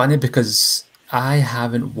 It's funny because I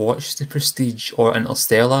haven't watched The Prestige or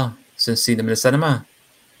Interstellar since seeing them in the cinema.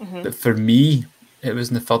 But for me, it was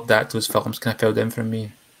in the third act those films kind of fell down for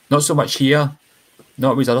me. Not so much here,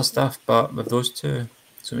 not with other stuff, but with those two.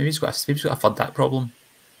 So maybe he's got a third act problem.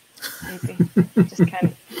 Maybe.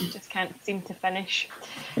 just can't seem to finish.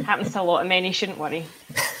 Happens to a lot of men, you shouldn't worry.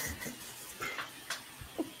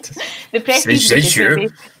 The Prestige is a good movie.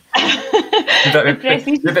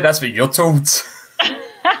 Maybe that's what you're told.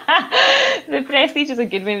 The Prestige is a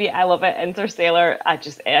good movie. I love it. Interstellar, I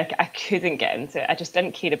couldn't get into it. I just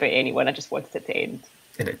didn't care about anyone. I just wanted it to end.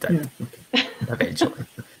 And it did. Yeah. Eventually.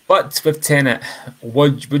 But with Tenet,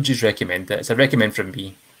 would you recommend it? It's a recommend from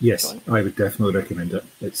me. Yes, I would definitely recommend it.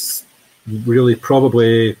 It's really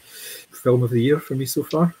probably film of the year for me so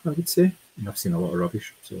far, I would say. And I've seen a lot of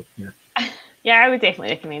rubbish, so yeah. Yeah, I would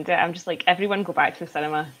definitely recommend it. I'm just like, everyone go back to the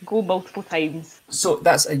cinema. Go multiple times. So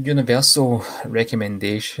that's a universal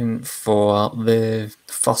recommendation for the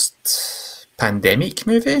first pandemic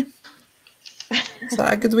movie? Is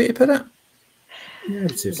that a good way to put it? Yeah,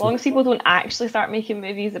 as long as people don't actually start making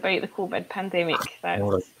movies about the COVID pandemic,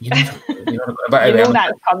 that's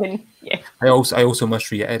that's coming. Yeah. I also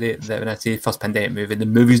must reiterate that when I say first pandemic movie, the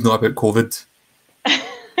movie's not about COVID.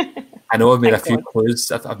 I know I've made a few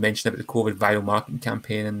clues. I've mentioned about the COVID viral marketing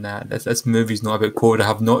campaign and that. This movie's not about COVID. I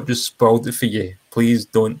have not just spoiled it for you. Please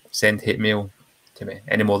don't send hate mail to me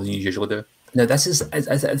any more than you usually do. Now, this is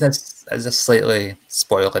a slightly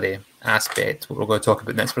spoilery aspect. What we're going to talk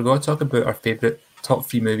about next, we're going to talk about our favourite top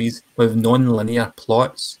 3 movies with non-linear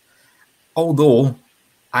plots. Although,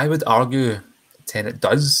 I would argue Tenet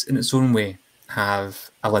does, in its own way,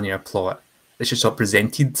 have a linear plot. It's just not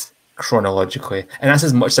presented chronologically. And that's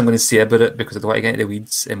as much as I'm going to say about it because I don't want to get into the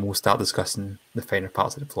weeds and we'll start discussing the finer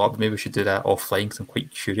parts of the plot. But maybe we should do that offline because I'm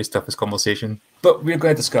quite curious to have this conversation. But we're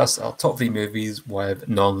going to discuss our top 3 movies with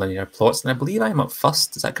non-linear plots. And I believe I'm up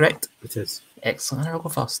first. Is that correct? It is. Excellent. I'll go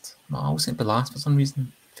first. I always seem to be last for some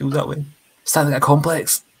reason. Feels that way. Starting to get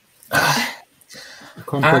complex. A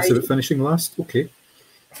complex about finishing last? Okay.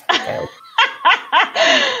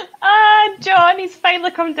 John, he's finally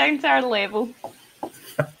come down to our level.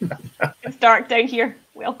 It's dark down here.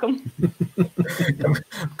 Welcome.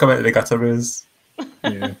 Come out of the gutter, Rose.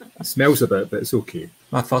 Yeah, it smells a bit, but it's okay.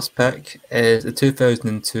 My first pick is the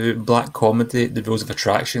 2002 black comedy The Rules of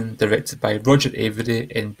Attraction, directed by Roger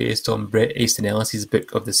Avary and based on Bret Easton Ellis's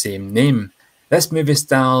book of the same name. This movie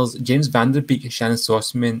stars James Van Der Beek, Shannon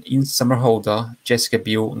Sossamon, Ian Somerhalder, Jessica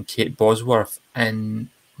Biel, and Kate Bosworth in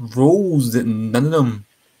roles that none of them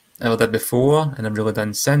ever did before and have really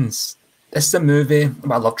done since. This is a movie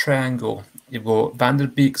about a love triangle. You've got Van Der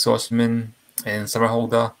Beek, Sossamon, and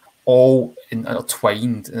Somerhalder all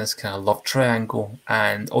intertwined in this kind of love triangle.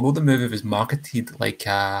 And although the movie was marketed like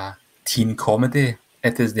a teen comedy,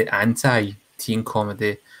 it is the anti-teen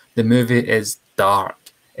comedy. The movie is dark.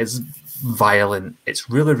 It's violent.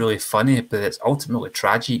 It's really, really funny, but it's ultimately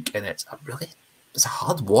tragic, and it's a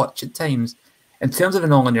hard watch at times. In terms of a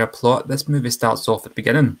non-linear plot, this movie starts off at the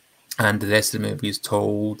beginning, and the rest of the movie is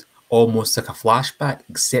told almost like a flashback,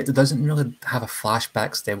 except it doesn't really have a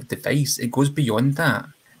flashback style device. It goes beyond that.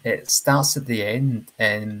 It starts at the end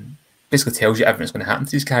and basically tells you everything that's going to happen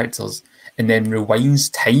to these characters, and then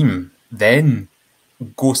rewinds time, then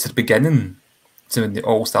goes to the beginning to when they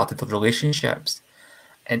all started their relationships.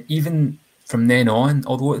 And even from then on,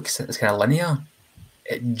 although it's kind of linear,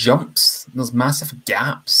 it jumps. There's massive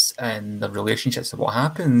gaps in the relationships of what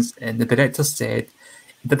happens. And the director said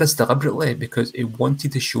he did this deliberately because he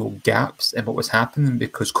wanted to show gaps in what was happening,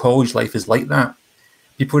 because college life is like that.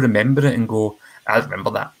 People remember it and go, I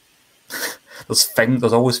remember that.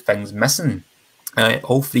 There's always things missing.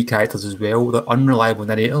 All three characters as well, they're unreliable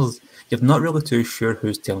narrators. You're not really too sure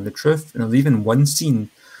who's telling the truth. And there's even one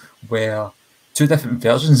scene where two different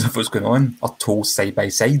versions of what's going on are told side by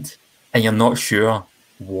side, and you're not sure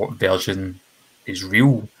what version is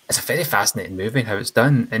real. It's a very fascinating movie, how it's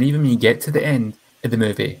done. And even when you get to the end of the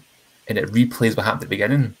movie and it replays what happened at the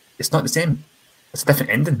beginning, it's not the same. It's a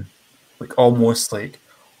different ending. Like almost like,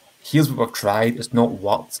 here's what we've tried, it's not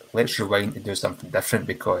worked, let's rewind and do something different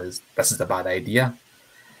because this is a bad idea.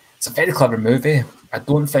 It's a very clever movie. I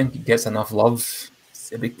don't think it gets enough love.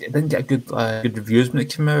 It didn't get good reviews when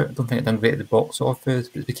it came out. I don't think it done great at the box office,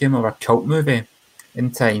 but it became more of a cult movie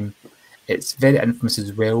in time. It's very infamous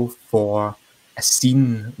as well for a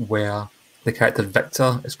scene where the character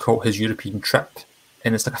Victor is called his European trip,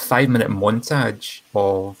 and it's like a 5-minute montage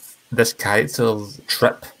of this character's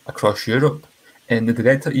trip across Europe. And the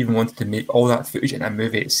director even wanted to make all that footage in a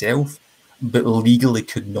movie itself, but legally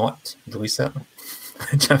could not release it,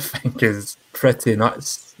 which I think is pretty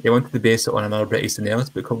nuts. He wanted to base it on another Bret Easton Ellis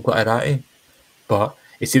book called Glitterati, but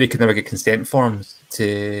he said he could never get consent forms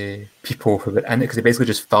to people who were in it because he basically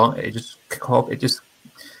just followed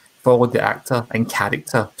the actor in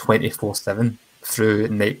character 24/7 through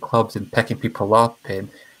nightclubs and picking people up and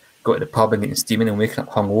going to the pub and getting steaming and waking up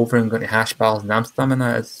hungover and going to hash bars in Amsterdam. And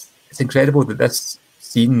it's incredible that this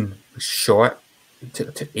scene was shot. It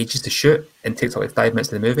took ages to shoot and takes like 5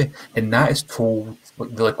 minutes of the movie, and that is told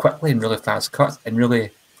really quickly and really fast cuts and really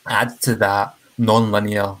adds to that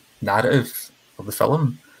non-linear narrative of the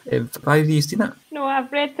film. Have either of you seen it? No,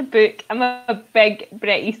 I've read the book. I'm a big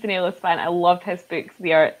Bret Easton Ellis fan. I love his books.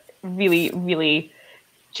 They are really, really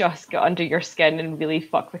just get under your skin and really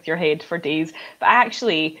fuck with your head for days. But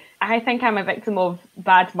I think I'm a victim of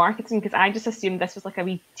bad marketing because I just assumed this was like a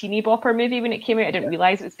wee teeny bopper movie when it came out. I didn't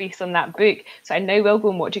realise it was based on that book. So I now will go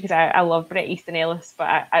and watch it because I love Bret Easton Ellis,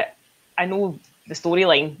 but I know the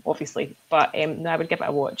storyline, obviously. But no, I would give it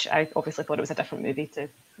a watch. I obviously thought it was a different movie to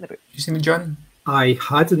the book. You seen it, John? I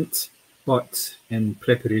hadn't, but in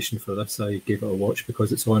preparation for this, I gave it a watch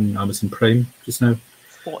because it's on Amazon Prime just now.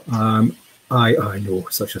 Spot. I know,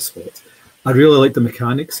 such a spot. I really liked the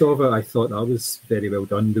mechanics of it. I thought that was very well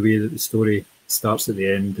done, the way that the story starts at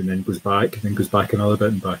the end and then goes back and then goes back another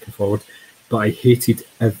bit and back and forward. But I hated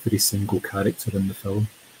every single character in the film.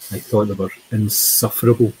 I thought they were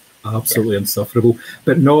insufferable, absolutely insufferable,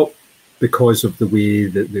 but not because of the way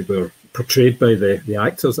that they were portrayed by the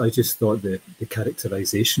actors. I just thought the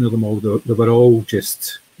characterization of them all, they were all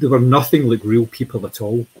just, they were nothing like real people at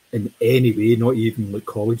all in any way, not even like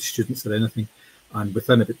college students or anything. And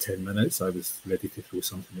within about 10 minutes, I was ready to throw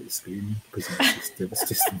something at the screen because it was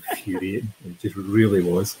just infuriating. It just really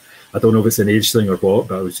was. I don't know if it's an age thing or what,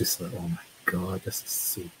 but I was just like, oh my God, this is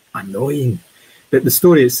so annoying. But the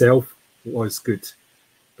story itself was good,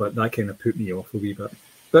 but that kind of put me off a wee bit.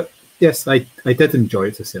 But yes, I did enjoy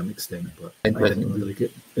it to a certain extent, but I didn't really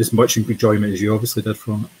get as much enjoyment as you obviously did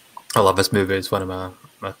from it. I love this movie. It's one of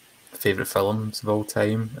my favourite films of all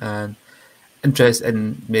time. And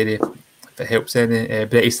interesting, Mary, if it helps any,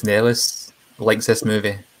 Bret Easton Ellis likes this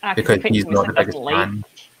movie because he's not the biggest fan.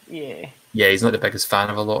 Yeah, he's not the biggest fan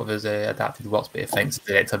of a lot of his adapted works, but he thinks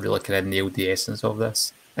the director really kind of nailed the essence of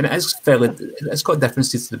this. And it's got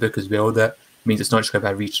differences to the book as well that means it's not just going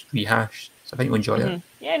to be a rehash. So I think you'll enjoy it.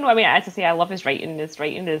 Yeah, no, I mean, as I say, I love his writing. His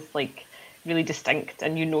writing is like really distinct,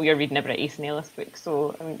 and you know you're reading a Bret Easton Ellis book.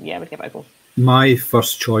 So I mean, yeah, I would give it a go. My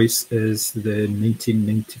first choice is the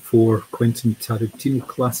 1994 Quentin Tarantino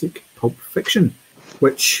classic Pulp Fiction,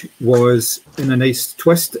 which was, in a nice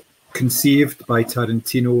twist, conceived by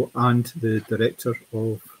Tarantino and the director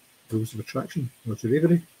of Rules of Attraction, Roger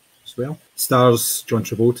Avary, as well. Stars John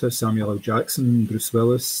Travolta, Samuel L. Jackson, Bruce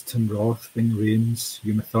Willis, Tim Roth, Ving Rhames,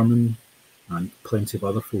 Uma Thurman, and plenty of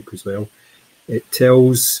other folk as well. It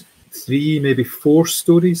tells 3, maybe 4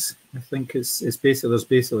 stories. I think it's basically, there's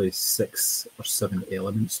basically 6 or 7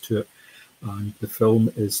 elements to it, and the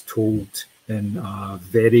film is told in a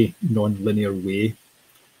very non-linear way,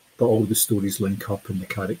 but all the stories link up and the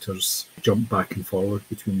characters jump back and forward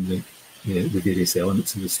between the various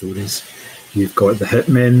elements of the stories. You've got the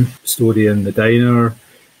hitman story in the diner,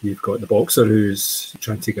 you've got the boxer who's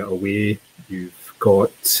trying to get away, you've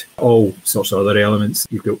got all sorts of other elements.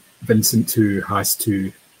 You've got Vincent, who has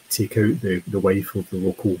to take out the wife of the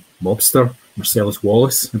local mobster, Marcellus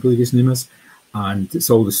Wallace, I believe his name is, and it's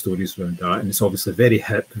all the stories around that, and it's obviously very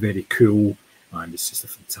hip, very cool, and it's just a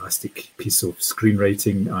fantastic piece of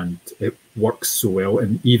screenwriting, and it works so well,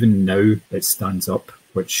 and even now it stands up,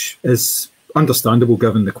 which is understandable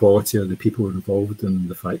given the quality of the people involved and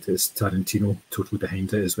the fact that it's Tarantino totally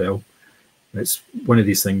behind it as well. It's one of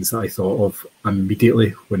these things that I thought of immediately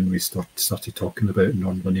when we started talking about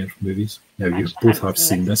non-linear movies. Now, you both have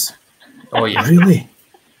seen this. Oh, yeah. Really?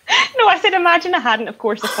 No, I said imagine I hadn't, of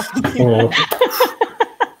course. Oh,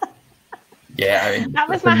 Yeah, I mean, That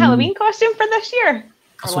was my Halloween costume for this year. Or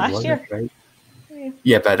that's what last it year. was, right?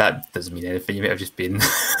 Yeah, but that doesn't mean anything. You might have just been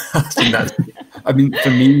seen that. I mean, for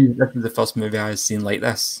me, this is the first movie I've seen like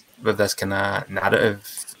this, with this kind of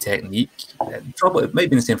narrative technique. It might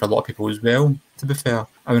be the same for a lot of people as well, to be fair.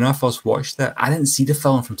 And when I first watched it, I didn't see the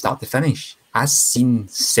film from start to finish. I seen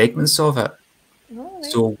segments of it.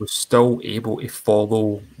 So was still able to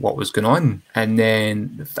follow what was going on. And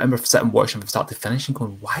then I remember sitting watching from start to finish and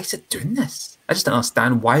going, why is it doing this? I just didn't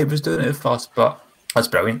understand why it was doing it at first, but that's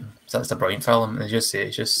brilliant. So that's a brilliant film. And as you say,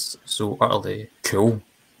 it's just so utterly cool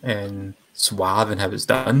and suave in how it's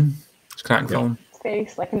done. It's a cracking film. It's very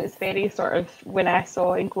slick, and it's very sort of, when I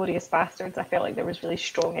saw Inglourious Bastards, I felt like there was really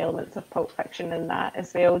strong elements of Pulp Fiction in that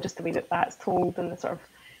as well, just the way that that's told and the sort of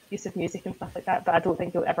use of music and stuff like that. But I don't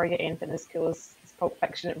think you'll ever get anything as cool as Pulp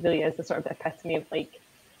Fiction. It really is the sort of epitome of like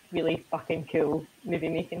really fucking cool movie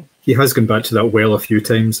making. he has gone back to that well a few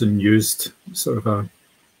times and used sort of a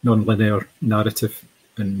non-linear narrative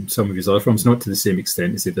in some of his other films, not to the same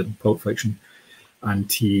extent as he did in Pulp Fiction.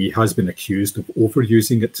 And he has been accused of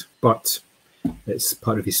overusing it, but it's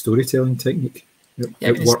part of his storytelling technique.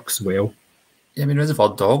 It works well. Yeah, I mean,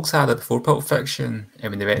 Reservoir Dogs had it before Pulp Fiction. I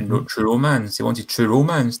mean, they went and wrote True Romance. They wanted True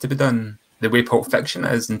Romance to be done the way Pulp Fiction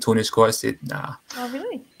is, and Tony Scott said, nah. Oh,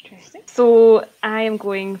 really? Interesting. So I am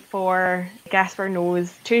going for Gaspar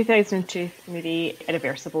Noé's 2002 movie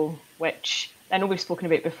Irreversible, which I know we've spoken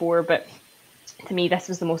about before, but to me this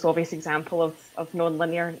was the most obvious example of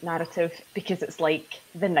non-linear narrative, because it's like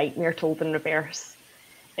The Nightmare told in reverse.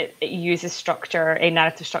 It uses structure, a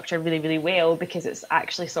narrative structure, really, really well, because it's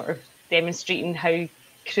actually sort of demonstrating how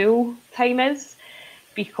cruel time is,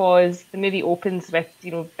 because the movie opens with,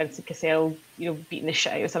 Vincent Cassel, beating the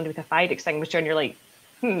shit out of somebody with a fire extinguisher, and you're like,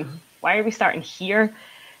 why are we starting here?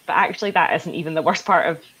 But actually that isn't even the worst part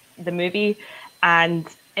of the movie. And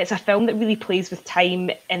it's a film that really plays with time,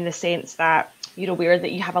 in the sense that you're aware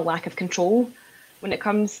that you have a lack of control when it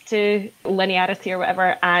comes to linearity or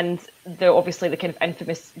whatever. And obviously the kind of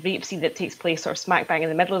infamous rape scene that takes place sort of smack bang in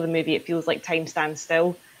the middle of the movie, it feels like time stands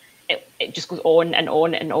still. It just goes on and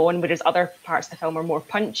on and on, whereas other parts of the film are more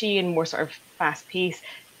punchy and more sort of fast paced.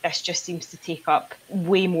 This just seems to take up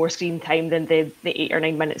way more screen time than the 8 or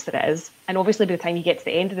 9 minutes that it is. And obviously by the time you get to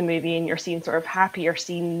the end of the movie and you're seeing sort of happier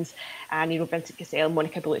scenes and, Vincent Cassel and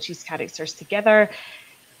Monica Bellucci's characters together,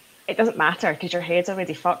 it doesn't matter, because your head's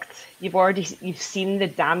already fucked. You've seen the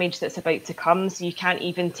damage that's about to come, so you can't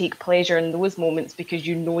even take pleasure in those moments, because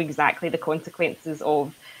you know exactly the consequences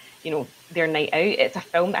of, their night out. It's a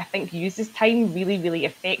film that I think uses time really, really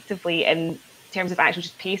effectively in terms of actual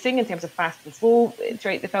just pacing, in terms of fast and slow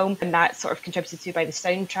throughout the film, and that's sort of contributed to by the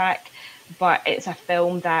soundtrack. But it's a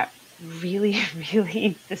film that really,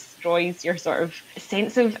 really destroys your sort of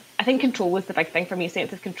sense of, I think control is the big thing for me,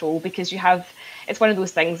 sense of control, because it's one of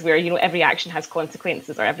those things where, every action has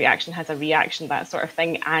consequences, or every action has a reaction, that sort of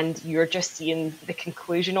thing, and you're just seeing the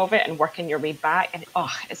conclusion of it and working your way back. And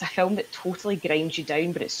it's a film that totally grinds you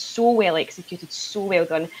down, but it's so well executed, so well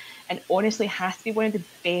done. and honestly has to be one of the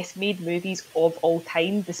best made movies of all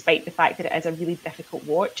time, despite the fact that it is a really difficult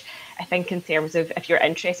watch. I think in terms of if you're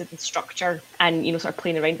interested in structure and, you know, sort of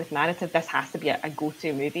playing around with narrative, this has to be a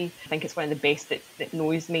go-to movie. I think it's one of the best that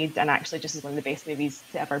Noah's made, and actually just is one of the best movies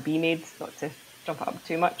to ever be made, not to jump it up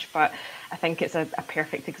too much, but I think it's a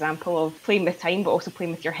perfect example of playing with time but also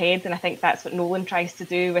playing with your head, and I think that's what Nolan tries to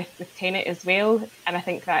do with Tenet as well. And I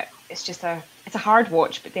think that it's a hard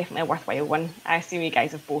watch, but definitely a worthwhile one. I assume you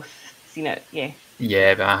guys have both seen it.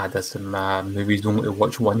 Yeah, but I had this in my movies only to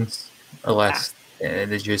watch once, unless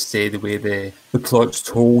as you say, the way the plot's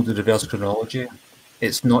told, the reverse chronology,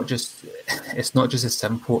 it's not just as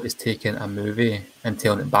simple as taking a movie and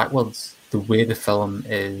telling it backwards. The way the film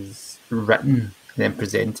is written and then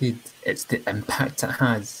presented, it's the impact it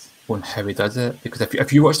has on how he does it. Because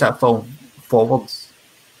if you watch that film forwards,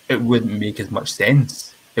 it wouldn't make as much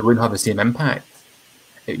sense. It wouldn't have the same impact.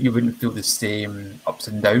 You wouldn't feel the same ups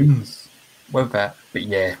and downs with it. But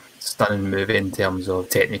yeah, stunning movie in terms of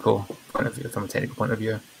technical point of view, from a technical point of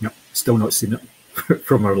view. Yep, still not seen it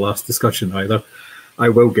from our last discussion either. I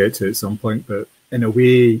will get to it at some point, but in a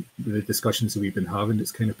way, the discussions that we've been having,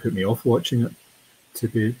 it's kind of put me off watching it, to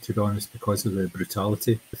be honest, because of the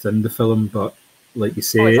brutality within the film. But like you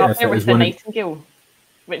say, it's up if there it with was The one Nightingale,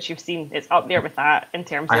 which you've seen. It's up there with that in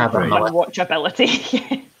terms of haven't.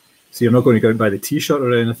 unwatchability. so you're not going to go out and buy the T-shirt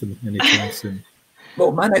or anything anytime soon.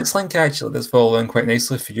 Well, my next link actually does follow in quite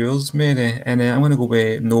nicely for yours, Mary, and I'm going to go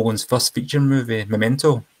with Nolan's first feature movie,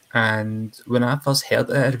 Memento. And when I first heard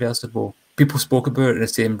it, Irreversible, people spoke about it in the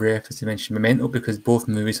same breath as they mentioned Memento, because both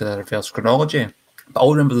movies had a reverse chronology. But I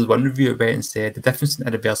remember there's one review that went and said the difference in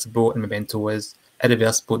Irreversible and Memento is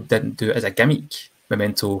Irreversible didn't do it as a gimmick.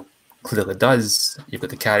 Memento clearly does. You've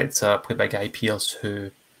got the character played by Guy Pearce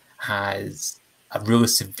who has a really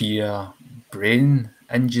severe brain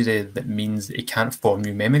injury that means that he can't form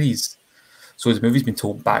new memories. So his movie's been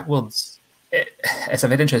told backwards. It's a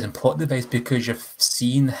very interesting plot device because you've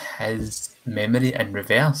seen his memory in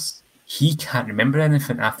reverse. He can't remember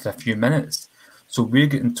anything after a few minutes. So we're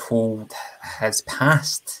getting told his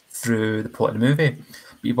past through the plot of the movie.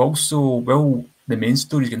 But you've also, the main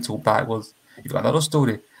story is getting told backwards. You've got another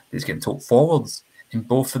story that's getting told forwards, and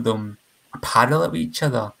both of them are parallel with each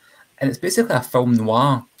other. And it's basically a film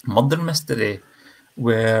noir murder mystery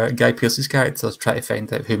where Guy Pearce's characters try to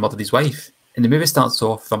find out who murdered his wife. And the movie starts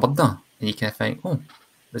off with a murder, and you kind of think, oh,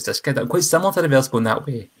 there's this kid. Quite similar to Reversible in that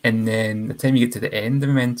way. And then the time you get to the end of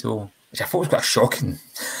Memento, which I thought was quite a shocking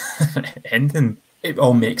ending, it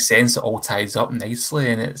all makes sense, it all ties up nicely,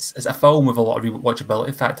 and it's a film with a lot of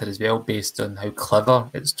rewatchability factor as well, based on how clever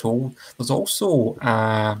it's told. There's also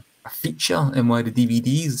a feature in one of the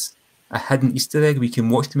DVDs, a hidden Easter egg, we can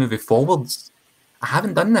watch the movie forwards. I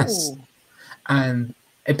haven't done this. And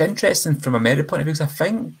it'd be interesting from a merit point of view, because I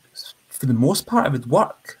think for the most part it would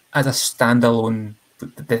work as a standalone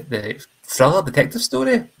the thriller detective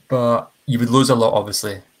story, but you would lose a lot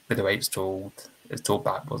obviously with the way it's told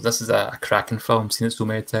backwards. This is a cracking film, seen it so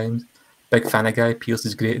many times. Big fan of Guy Pearce,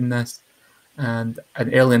 is great in this, and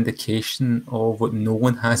an early indication of what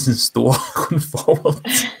Nolan has in store going forward.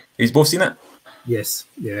 You've both seen it? Yes,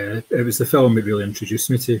 yeah, it was the film that really introduced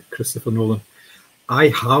me to Christopher Nolan. I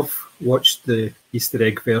have watched the Easter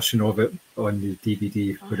egg version of it on the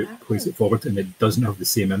DVD where it plays it forward, and it doesn't have the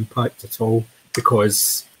same impact at all,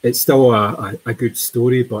 because it's still a good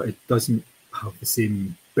story, but it doesn't have the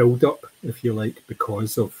same build-up, if you like,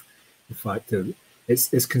 because of the fact that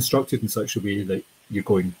it's constructed in such a way that you're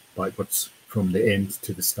going backwards from the end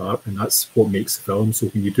to the start, and that's what makes the film. So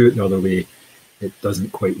when you do it the other way, it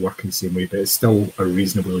doesn't quite work in the same way, but it's still a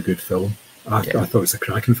reasonably good film. I thought it was a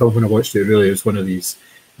cracking film when I watched it. It really is one of these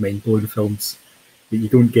mind-blowing films that you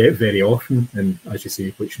don't get very often, and as you say,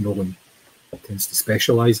 which Nolan tends to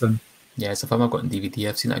specialise in. Yeah, it's a film I've got on DVD.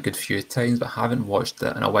 I've seen it a good few times, but I haven't watched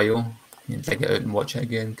it in a while. I need to dig it out and watch it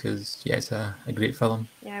again, because yeah, it's a great film.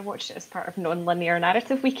 Yeah, I watched it as part of non-linear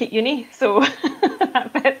narrative week at uni, so that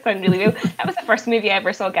fits in really well. That was the first movie I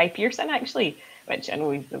ever saw Guy Pearce in, actually, which I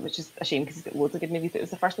know, which is a shame because he's got loads of good movies, but it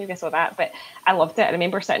was the first movie I saw that. But I loved it. I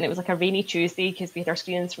remember sitting, it was like a rainy Tuesday because we had our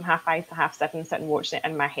screenings from 5:30 to 7:30, sitting watching it,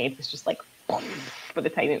 and my head was just like, by the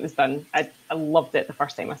time it was done. I loved it the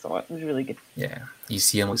first time I saw it. It was really good. Yeah, you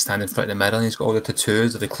see him like standing in front of the mirror, and he's got all the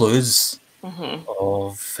tattoos or the clues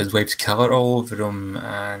of his wife's killer all over him,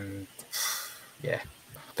 and yeah,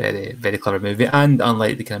 very, very clever movie. And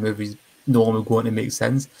unlike the kind of movies Nolan would go on to make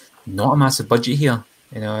sense, not a massive budget here.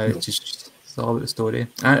 You know, it's just all about the story.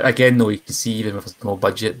 And again, though, you can see even with a small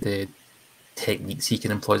budget, the techniques he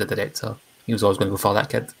can employ as a director. He was always going to go for that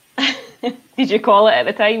kid. Did you call it at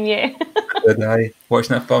the time? Yeah. good. I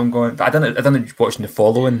watching that film going, but I don't know watching the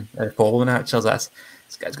following actors. This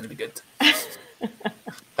guy's going to be good.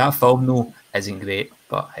 That film though isn't great,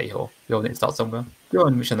 but hey ho, we all need to start somewhere. Go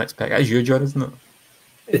on, what's your next pick? It's you, John, isn't it?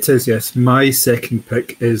 It is, yes. My second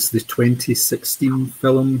pick is the 2016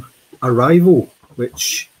 film Arrival,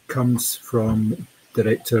 which comes from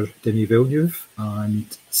director Denis Villeneuve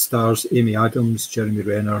and stars Amy Adams, Jeremy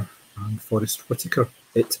Renner, and Forest Whitaker.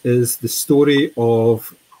 It is the story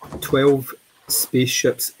of 12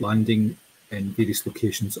 spaceships landing in various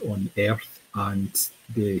locations on Earth and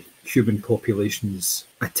the human population's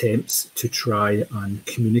attempts to try and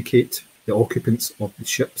communicate the occupants of the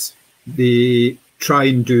ships. They try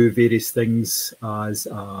and do various things as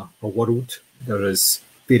a world. There is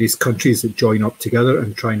various countries that join up together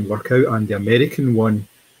and try and work out, and the American one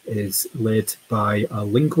is led by a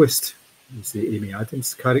linguist, who's the Amy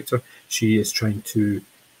Adams character. She is trying to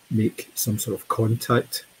make some sort of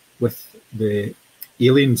contact with the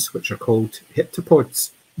aliens, which are called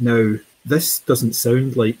heptapods. Now, this doesn't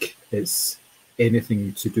sound like it's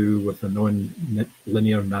anything to do with a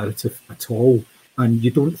non-linear narrative at all, and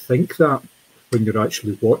you don't think that when you're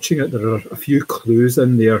actually watching it. There are a few clues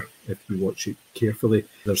in there if you watch it carefully.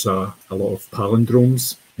 There's a lot of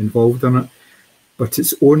palindromes involved in it, but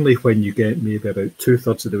it's only when you get maybe about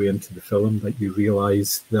 2/3 of the way into the film that you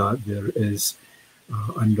realise that there is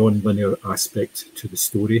a non-linear aspect to the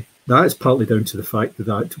story. That is partly down to the fact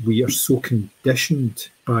that we are so conditioned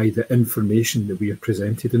by the information that we are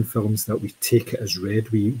presented in films that we take it as read.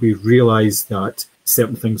 We realise that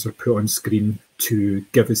certain things are put on screen to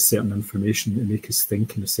give us certain information and make us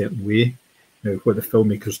think in a certain way. Now, what the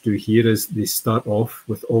filmmakers do here is they start off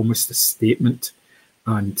with almost a statement,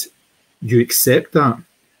 and you accept that,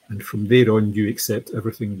 and from there on you accept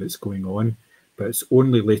everything that's going on. But it's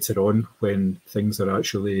only later on when things are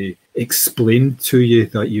actually explained to you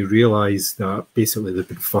that you realise that basically they've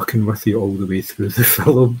been fucking with you all the way through the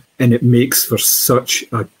film. And it makes for such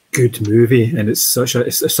a good movie, and it's such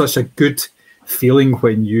a good feeling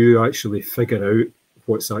when you actually figure out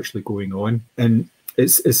what's actually going on. And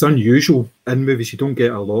it's unusual in movies. You don't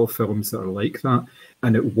get a lot of films that are like that,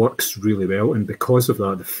 and it works really well. And because of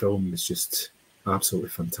that, the film is just absolutely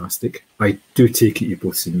fantastic. I do take it you've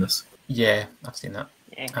both seen this. Yeah, I've seen that.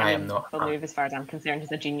 Yeah, I am not. Villeneuve, as far as I'm concerned,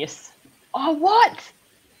 is a genius. Oh, what?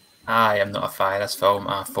 I am not a fan of this film.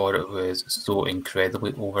 I thought it was so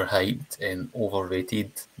incredibly overhyped and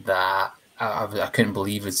overrated that I couldn't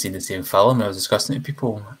believe I'd seen the same film. I was discussing it with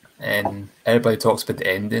people, and everybody talks about the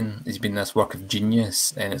ending. It's been this work of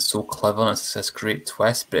genius, and it's so clever, and it's this great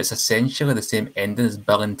twist, but it's essentially the same ending as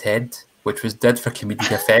Bill and Ted, which was did for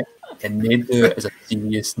comedic effect, and they do it as a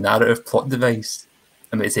serious narrative plot device.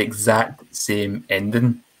 I mean, it's the exact same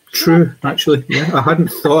ending. True, actually. Yeah, I hadn't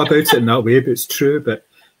thought about it in that way, but it's true, but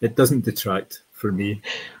it doesn't detract for me.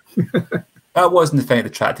 That wasn't the thing that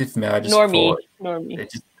detracted for me. I just Nor thought me.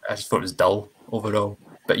 I just thought it was dull overall.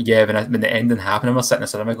 But yeah, when the ending happened, I was sitting in the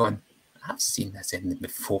cinema going, I've seen this ending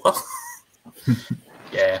before.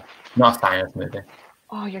 Yeah, not a fan of this movie.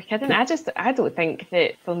 Oh, you're kidding. I don't think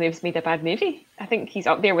that Villeneuve's made a bad movie. I think he's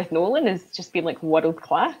up there with Nolan as just being like world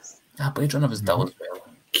class. Blade Runner was dull as well.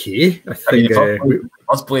 Okay, I think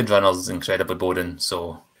us Blade Runner is incredibly boring,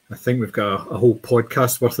 so I think we've got a whole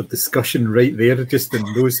podcast worth of discussion right there, just in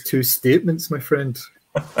those two statements, my friend.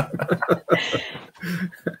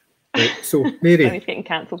 Right, so, Mary. He's getting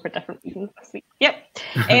cancelled for different reasons this week. Yep.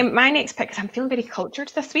 My next pick, because I'm feeling very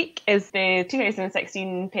cultured this week, is the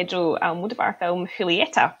 2016 Pedro Almodovar film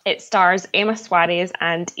Julieta. It stars Emma Suarez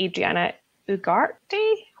and Adriana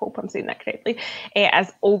Ugarte, hope I'm saying that correctly,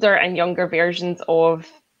 as older and younger versions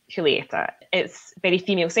of Julieta. It's very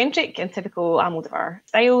female-centric in typical Almodovar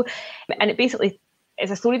style, and it basically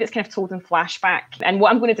is a story that's kind of told in flashback. And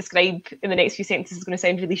what I'm going to describe in the next few sentences is going to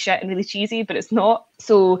sound really shit and really cheesy, but it's not.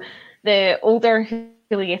 So the older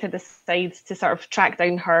Julieta decides to sort of track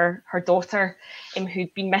down her daughter,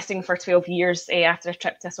 who'd been missing for 12 years after a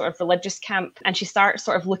trip to a sort of religious camp, and she starts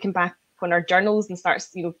sort of looking back on her journals and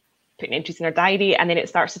starts, putting entries in her diary, and then it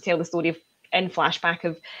starts to tell the story in flashback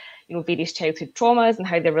of, various childhood traumas and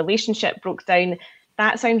how their relationship broke down.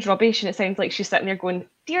 That sounds rubbish, and it sounds like she's sitting there going,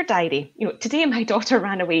 "Dear diary, today my daughter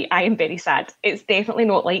ran away. I am very sad." It's definitely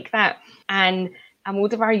not like that. And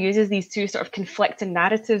Almodovar uses these two sort of conflicting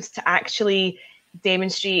narratives to actually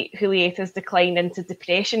demonstrate Julieta's decline into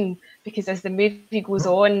depression, because as the movie goes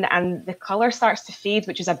on and the colour starts to fade,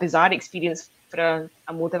 which is a bizarre experience for a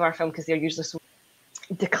Almodovar film because they're usually so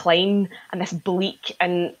decline and this bleak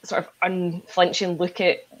and sort of unflinching look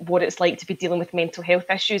at what it's like to be dealing with mental health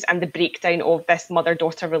issues and the breakdown of this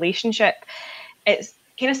mother-daughter relationship. It's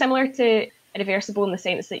kind of similar to irreversible in the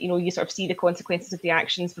sense that, you know, you sort of see the consequences of the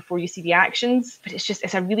actions before you see the actions. But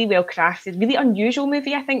it's a really well crafted, really unusual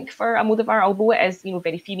movie, I think, for Almodovar, although it is, you know,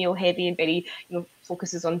 very female heavy and very, you know,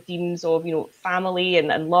 focuses on themes of, you know, family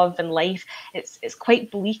and love and life. It's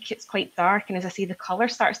quite bleak, it's quite dark, and as I say, the colour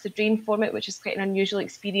starts to drain from it, which is quite an unusual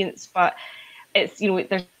experience. But it's, you know,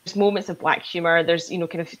 there's moments of black humour, there's, you know,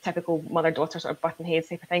 kind of typical mother-daughter sort of button heads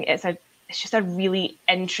type of thing. It's just a really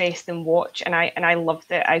interesting watch, and I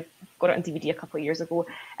loved it. I got it on DVD a couple of years ago,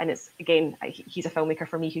 and it's, again, he's a filmmaker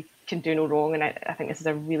for me who can do no wrong, and I think this is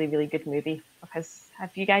a really, really good movie of his.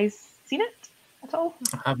 Have you guys seen it at all?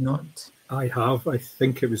 I have not. I have. I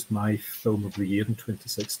think it was my film of the year in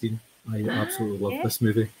 2016. I absolutely love this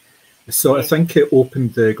movie. So I think it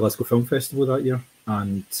opened the Glasgow Film Festival that year,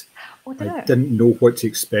 and I didn't know what to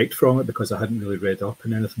expect from it because I hadn't really read up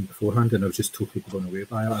on anything beforehand, and I was just totally blown away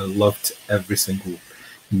by it. I loved every single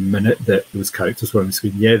minute that those characters were on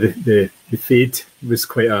screen. Yeah, the fade was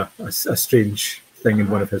quite a strange thing in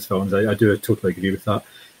one of his films. I do totally agree with that.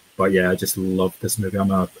 But yeah, I just love this movie.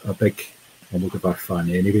 I'm a big Almodovar fan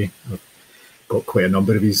anyway. I've got quite a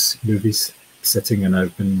number of his movies sitting, and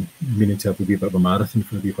I've been meaning to have a wee bit of a marathon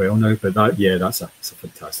for a wee while now. But that's a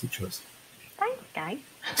fantastic choice. Thanks, guys.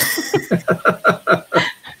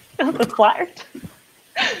 I'm flattered.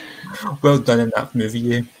 Well done in that movie,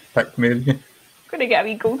 you picked movie. I'm gonna get a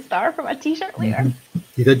wee gold star for my t-shirt later. Mm-hmm.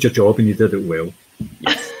 You did your job and you did it well.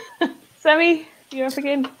 Yes. Sammy, you're up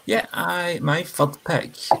again. Yeah, my third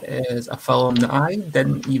pick is a film that I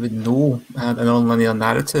didn't even know had an non-linear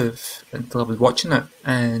narrative until I was watching it,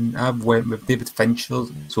 and I went with David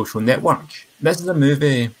Fincher's Social Network. This is a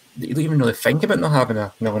movie that you don't even really think about not having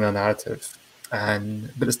a non-linear narrative,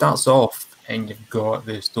 but it starts off and you've got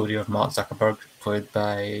the story of Mark Zuckerberg, played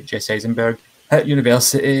by Jesse Eisenberg, at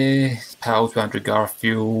university, pals with Andrew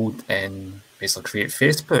Garfield, and basically create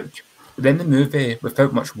Facebook. But then the movie,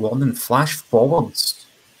 without much warning, flash forwards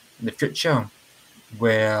in the future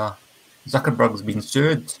where Zuckerberg's been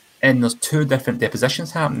sued, and there's two different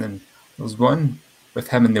depositions happening. There's one with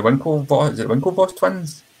him and the Winklevoss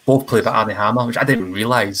twins, both played by Armie Hammer, which I didn't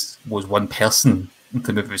realise was one person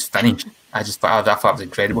until the movie was finished. I thought it was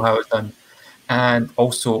incredible how it was done. And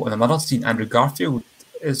also on another scene, Andrew Garfield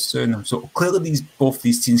is suing him. So clearly both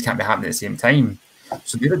these scenes can't be happening at the same time.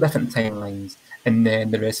 So they're different timelines. And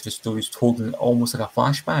then the rest of the story is told in almost like a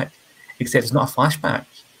flashback, except it's not a flashback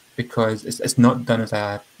because it's not done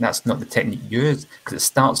that's not the technique used, because it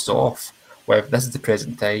starts off with this is the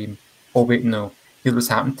present time. Oh wait, no, here's what's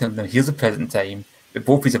happened to him. Now here's the present time, but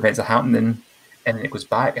both these events are happening, and then it goes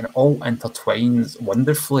back, and it all intertwines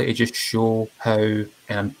wonderfully to just show how, and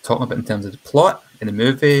I'm talking about in terms of the plot in the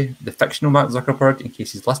movie, the fictional Mark Zuckerberg, in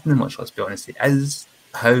case he's listening, which let's be honest, he is,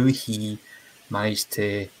 how he managed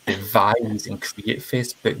to devise and create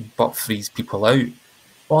Facebook but freeze people out.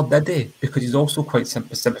 Or did he? Because he's also quite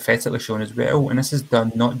sympathetically shown as well, and this is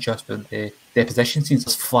done not just with the deposition scenes,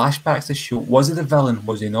 there's flashbacks to show, was he the villain,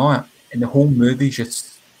 was he not? And the whole movie's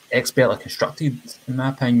just expertly constructed, in my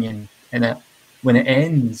opinion, and when it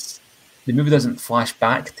ends, the movie doesn't flash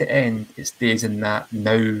back to end, it stays in that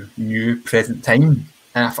now new present time.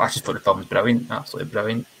 And I just thought the film was brilliant, absolutely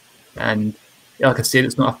brilliant. And like I said,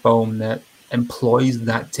 it's not a film that employs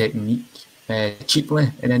that technique cheaply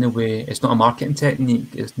in any way. It's not a marketing technique,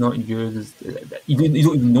 it's not used, you don't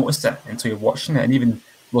even notice it until you're watching it, and even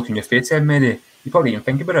looking your face in, Mary, you probably even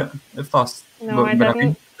think about it at first. No, I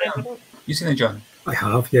didn't. You seen it, John? I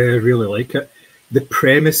have, yeah, I really like it. The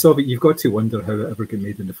premise of it, you've got to wonder how it ever got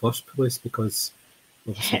made in the first place, because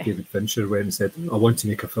obviously David Fincher went and said, I want to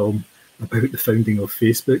make a film about the founding of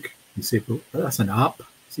Facebook. You say, well, that's an app.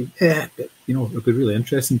 See, yeah, but, you know, it'll be really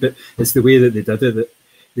interesting. But it's the way that they did it, that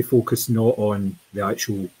they focused not on the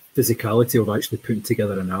actual physicality of actually putting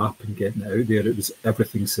together an app and getting it out there. It was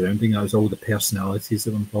everything surrounding it. It was all the personalities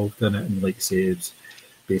that were involved in it. And like I say, it was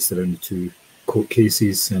based around the two court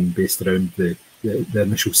cases and based around the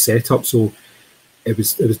initial setup. So it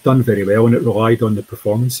was done very well, and it relied on the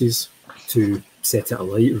performances to set it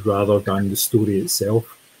alight rather than the story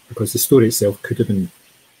itself, because the story itself could have been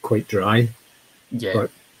quite dry. Yeah.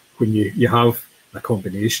 But when you have a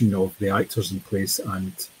combination of the actors in place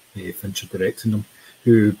and Fincher directing them,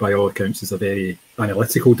 who by all accounts is a very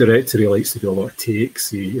analytical director, he likes to do a lot of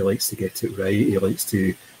takes, he likes to get it right, he likes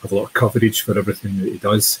to have a lot of coverage for everything that he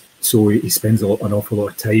does. So he spends an awful lot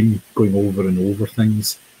of time going over and over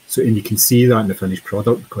things. So, and you can see that in the finished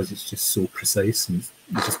product because it's just so precise, and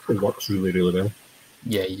it works really, really well.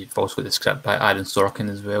 Yeah, you've also got the script by Aaron Sorkin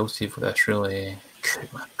as well, so you've got this really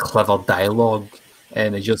clever dialogue.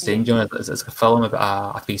 And as you're saying, John, it's a film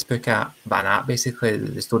about a Facebook app, about an app basically,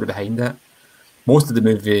 the story behind it. Most of the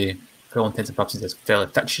movie for all intents and purposes, is fairly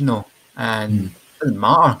fictional, and it doesn't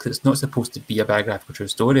matter because it's not supposed to be a biographical true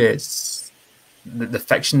story. It's the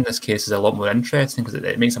fiction in this case is a lot more interesting because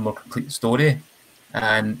it makes a more complete story,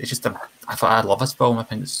 and it's just I love this film. I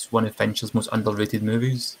think it's one of Fincher's most underrated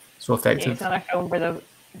movies. So effective. Yeah, it's another film where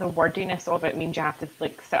the wordiness of it means you have to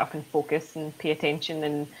like sit up and focus and pay attention,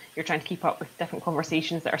 and you're trying to keep up with different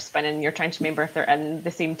conversations that are spinning. You're trying to remember if they're in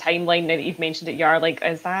the same timeline. Now that you've mentioned it, you're like,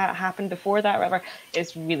 has that happened before that or whatever?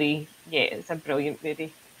 It's really, it's a brilliant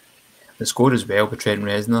movie. The score as well by Trent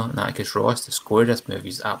Reznor and Atticus Ross. The score of this movie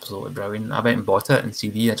is absolutely brilliant. I went and bought it in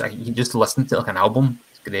CD. You can just listen to it like an album.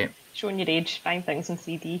 It's great. Showing your age, buying things on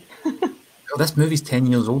CD. Well, this movie's 10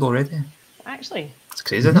 years old already. Actually. It's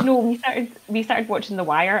crazy, isn't it? You know, we started watching The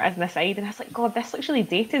Wire as an aside, and I was like, God, this looks really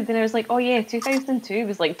dated. And I was like, oh yeah, 2002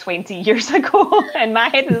 was like 20 years ago. In my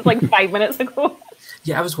head, it was like 5 minutes ago.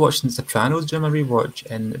 Yeah, I was watching Sopranos during my rewatch,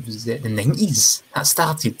 and it was the 90s that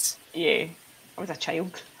started. Yeah, I was a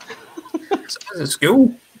child. So I was at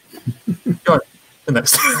school. God, the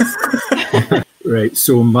next. Right,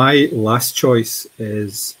 so my last choice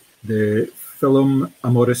is the film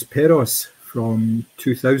Amores Perros from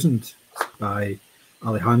 2000 by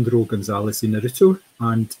Alejandro González Iñárritu,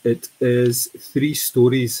 and it is 3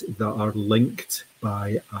 stories that are linked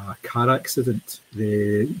by a car accident.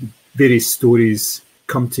 The various stories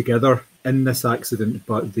come together in this accident,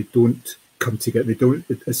 but they don't come together.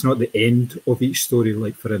 It's not the end of each story.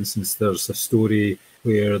 Like, for instance, there's a story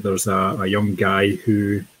where there's a young guy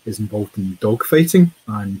who is involved in dogfighting,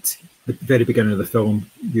 and at the very beginning of the film,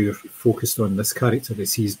 you're focused on this character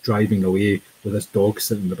as he's driving away with this dog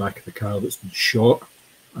sitting in the back of the car that's been shot,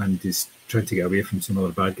 and he's trying to get away from some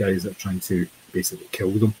other bad guys that are trying to basically kill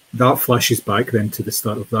them. That flashes back then to the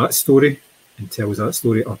start of that story and tells that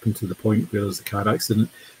story up until the point where there's a car accident.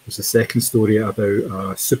 There's a second story about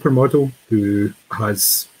a supermodel who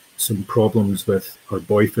has some problems with her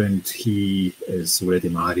boyfriend. He is already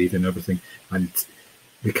married and everything, and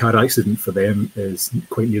the car accident for them is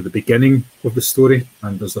quite near the beginning of the story.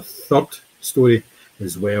 And there's a third story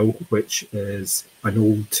as well, which is an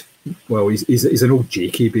old, well, he's an old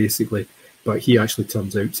Jakey basically, but he actually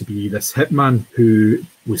turns out to be this hitman who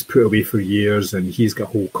was put away for years, and he's got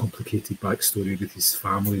a whole complicated backstory with his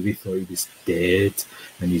family. They thought he was dead,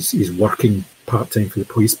 and he's working part-time for the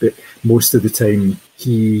police, but most of the time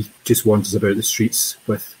he just wanders about the streets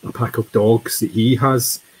with a pack of dogs that he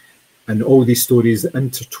has. And all these stories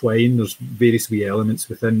intertwine. There's various wee elements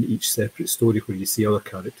within each separate story where you see other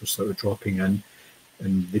characters sort of dropping in,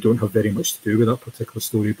 and they don't have very much to do with that particular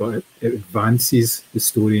story, but it advances the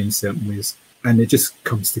story in certain ways. And it just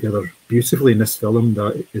comes together beautifully in this film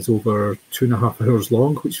that is over 2.5 hours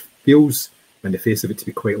long, which feels, in the face of it, to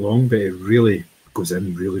be quite long, but it really goes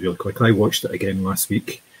in really, really quick. I watched it again last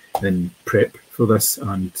week in prep for this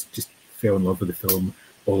and just fell in love with the film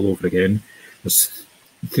all over again. There's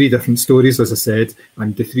 3 different stories, as I said,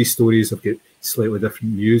 and the 3 stories have got slightly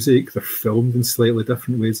different music. They're filmed in slightly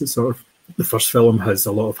different ways. It's sort of, the first film has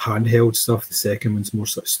a lot of handheld stuff. The second one's more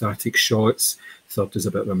sort of static shots. The third is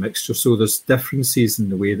a bit of a mixture. So there's differences in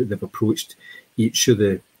the way that they've approached each of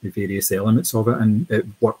the various elements of it, and it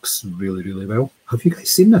works really, really well. Have you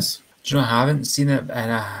guys seen this? Do you know, I haven't seen it,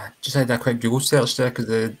 and I just had a quick Google search there because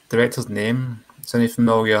the director's name sounded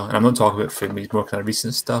familiar, and I'm not talking about film, he's more kind of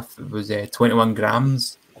recent stuff. It was 21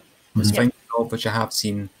 Grams, which I have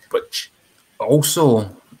seen, which also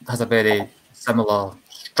has a very similar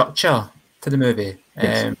structure to the movie,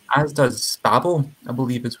 as does Babel, I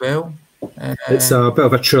believe, as well. It's a bit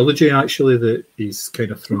of a trilogy, actually, that he's kind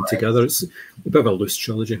of thrown together. It's a bit of a loose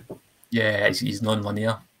trilogy. Yeah, he's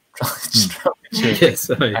non-linear. Yes,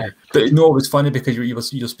 but you know, it was funny because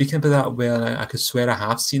you're speaking about that where I could swear I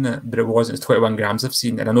have seen it, but it wasn't. It's 21 Grams I've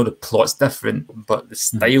seen, and I know the plot's different, but the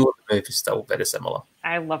style of the movie is still very similar.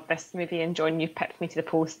 I love this movie, and John, you picked me to the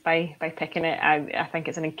post by picking it. I think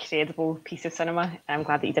it's an incredible piece of cinema. I'm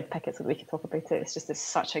glad that you did pick it so that we could talk about it. It's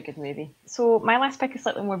such a good movie. So my last pick is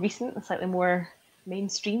slightly more recent and slightly more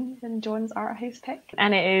mainstream than John's art house pick,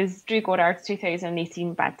 and it is Drew Goddard's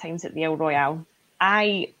 2018 Bad Times at the El Royale.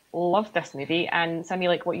 I love this movie, and Sammy,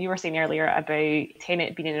 like what you were saying earlier about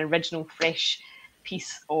Tenet being an original, fresh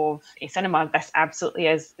piece of a cinema, this absolutely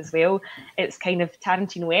is as well. It's kind of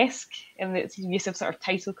Tarantino-esque in its use of sort of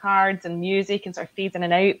title cards and music and sort of fades in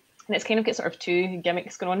and out. And it's kind of got sort of 2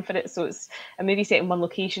 gimmicks going on for it. So it's a movie set in one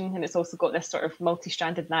location, and it's also got this sort of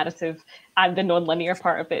multi-stranded narrative and the non-linear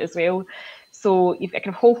part of it as well. So you've got a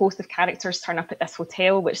kind of whole host of characters turn up at this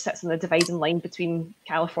hotel, which sits on the dividing line between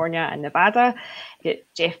California and Nevada. You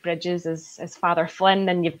get Jeff Bridges as Father Flynn,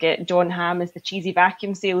 and you've got John Hamm as the cheesy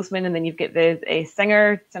vacuum salesman, and then you've got the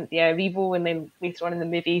singer, Cynthia Erivo, and then later on in the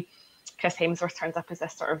movie, Chris Hemsworth turns up as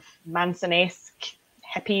this sort of Manson-esque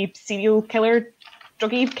hippie serial killer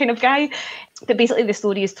druggy kind of guy. But basically the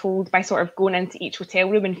story is told by sort of going into each hotel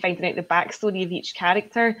room and finding out the backstory of each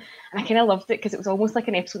character. And I kind of loved it because it was almost like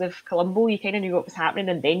an episode of Columbo. You kind of knew what was happening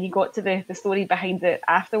and then you got to the story behind it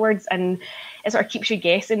afterwards. And it sort of keeps you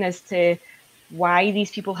guessing as to why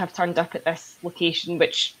these people have turned up at this location,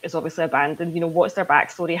 which is obviously abandoned. You know, what's their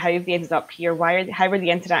backstory? How have they ended up here? How are they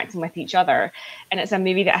interacting with each other? And it's a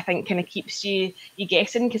movie that I think kind of keeps you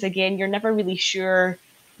guessing because, again, you're never really sure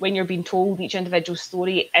when you're being told each individual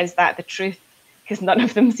story, is that the truth? Because none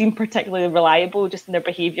of them seem particularly reliable just in their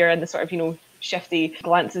behaviour and the sort of, you know, shifty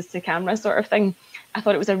glances to camera sort of thing. I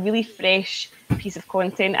thought it was a really fresh piece of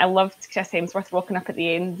content. I loved Chris Hemsworth rocking up at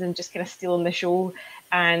the end and just kind of stealing the show.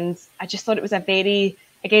 And I just thought it was a very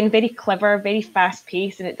clever, very fast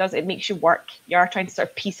pace, and it makes you work. You are trying to sort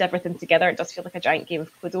of piece everything together. It does feel like a giant game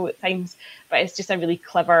of Cluedo at times, but it's just a really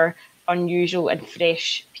clever, unusual and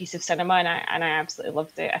fresh piece of cinema, and I absolutely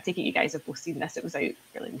loved it. I take it you guys have both seen this. It was out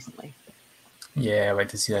really recently. Yeah, I went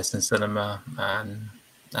to see this in cinema, and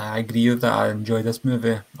I agree with that. I enjoyed this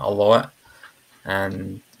movie a lot.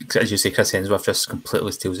 And as you say, Chris Hemsworth just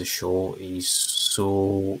completely steals the show. He's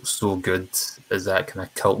so good as that kind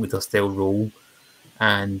of cult leader style role.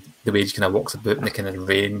 And the way he kind of walks about in the kind of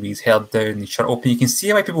rain with his head down and his shirt open, you can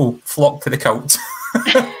see why people flock to the cult.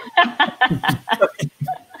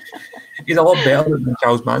 He's a lot better than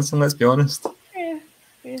Charles Manson, let's be honest.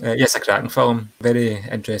 Yes, a cracking film. Very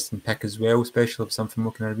interesting pick as well, especially with something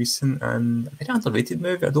more kind of recent and a very underrated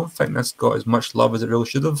movie. I don't think this got as much love as it really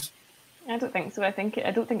should have. I don't think so. I think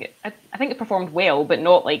it performed well, but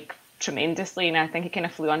not like tremendously, and I think it kind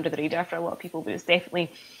of flew under the radar for a lot of people. But it's definitely,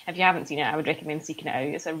 if you haven't seen it, I would recommend seeking it out.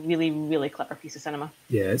 It's a really, really clever piece of cinema.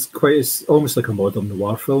 Yeah, it's almost like a modern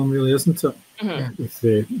noir film, really, isn't it? Mm-hmm. With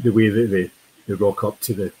the way that they rock up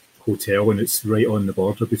to the hotel, and it's right on the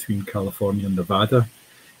border between California and Nevada,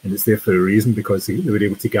 and it's there for a reason because they were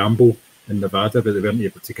able to gamble in Nevada, but they weren't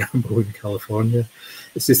able to gamble in California.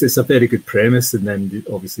 It's a very good premise, and then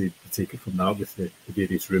obviously you take it from that with the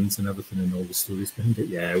various rooms and everything and all the stories behind it.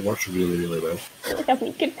 Yeah, it works really, really well. I feel like I've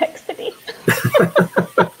made good picks today.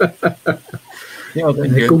 Yeah,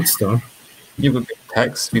 Gold star. You've got good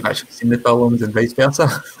picks. We've actually seen the films and vice versa.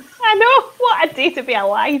 I know, what a day to be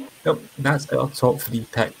alive. Yep, that's our top 3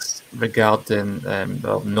 picks regarding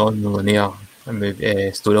non-linear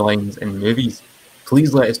storylines in movies.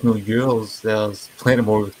 Please let us know yours. There's plenty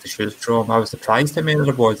more to choose from. I was surprised how many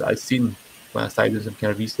there was that I'd seen when I started doing some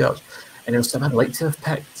kind of research. And there was some I'd like to have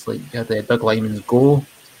picked, like you had Doug Liman's Go,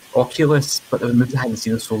 Oculus, but there were movies I hadn't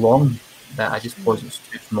seen in so long that I just wasn't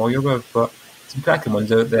too familiar with. But some cracking ones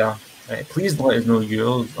out there. Please let us know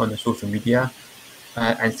yours on the social media,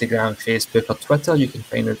 Instagram, Facebook, or Twitter. You can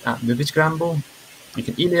find us at Movie Scramble. You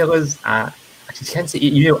can email us at, actually you can't say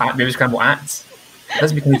email at Movie Scramble at. It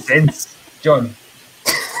doesn't make any sense. John.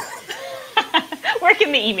 Work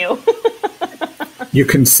in the email. You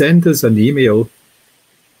can send us an email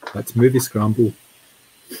at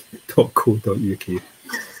moviescramble.co.uk.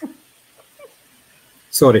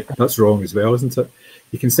 Sorry, that's wrong as well, isn't it?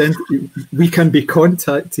 We can be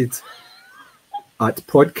contacted at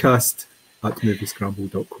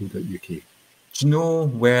podcast@moviescramble.co.uk. Do you know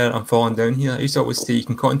where I'm falling down here? I used to always say you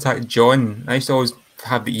can contact John. I used to always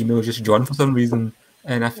have the email just John for some reason.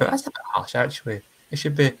 And I thought, that's a bit harsh, actually. It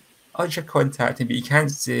should be, you're contacting, but you can't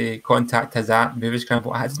say contact us at Movie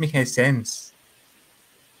Scramble. That doesn't make any sense.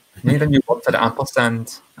 Neither you work for the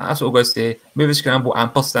ampersand. That's what I'm going to say. Movie Scramble,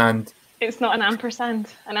 ampersand. It's not an ampersand.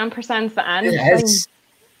 An ampersand's the and. It is.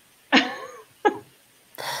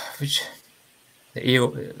 Which, the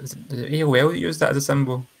AOL used that as a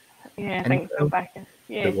symbol. Yeah, I think so back in.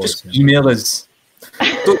 Yeah. Just email us.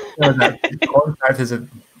 Don't email that. Contact us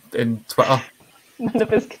in Twitter. None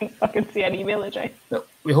of us can fucking see an email address.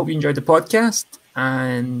 We hope you enjoyed the podcast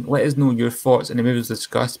and let us know your thoughts on the movies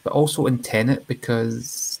discussed, but also in Tenet,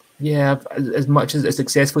 because, yeah, as much as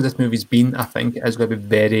successful as this movie's been, I think it is going to be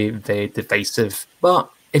very, very divisive. But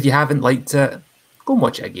if you haven't liked it, go and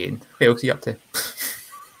watch it again. What else are you up to?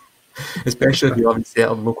 Especially if you live in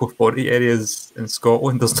certain local authority areas in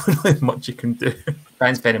Scotland, there's not really much you can do.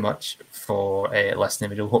 Thanks very much for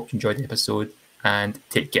listening. We hope you enjoyed the episode and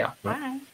take care. Bye.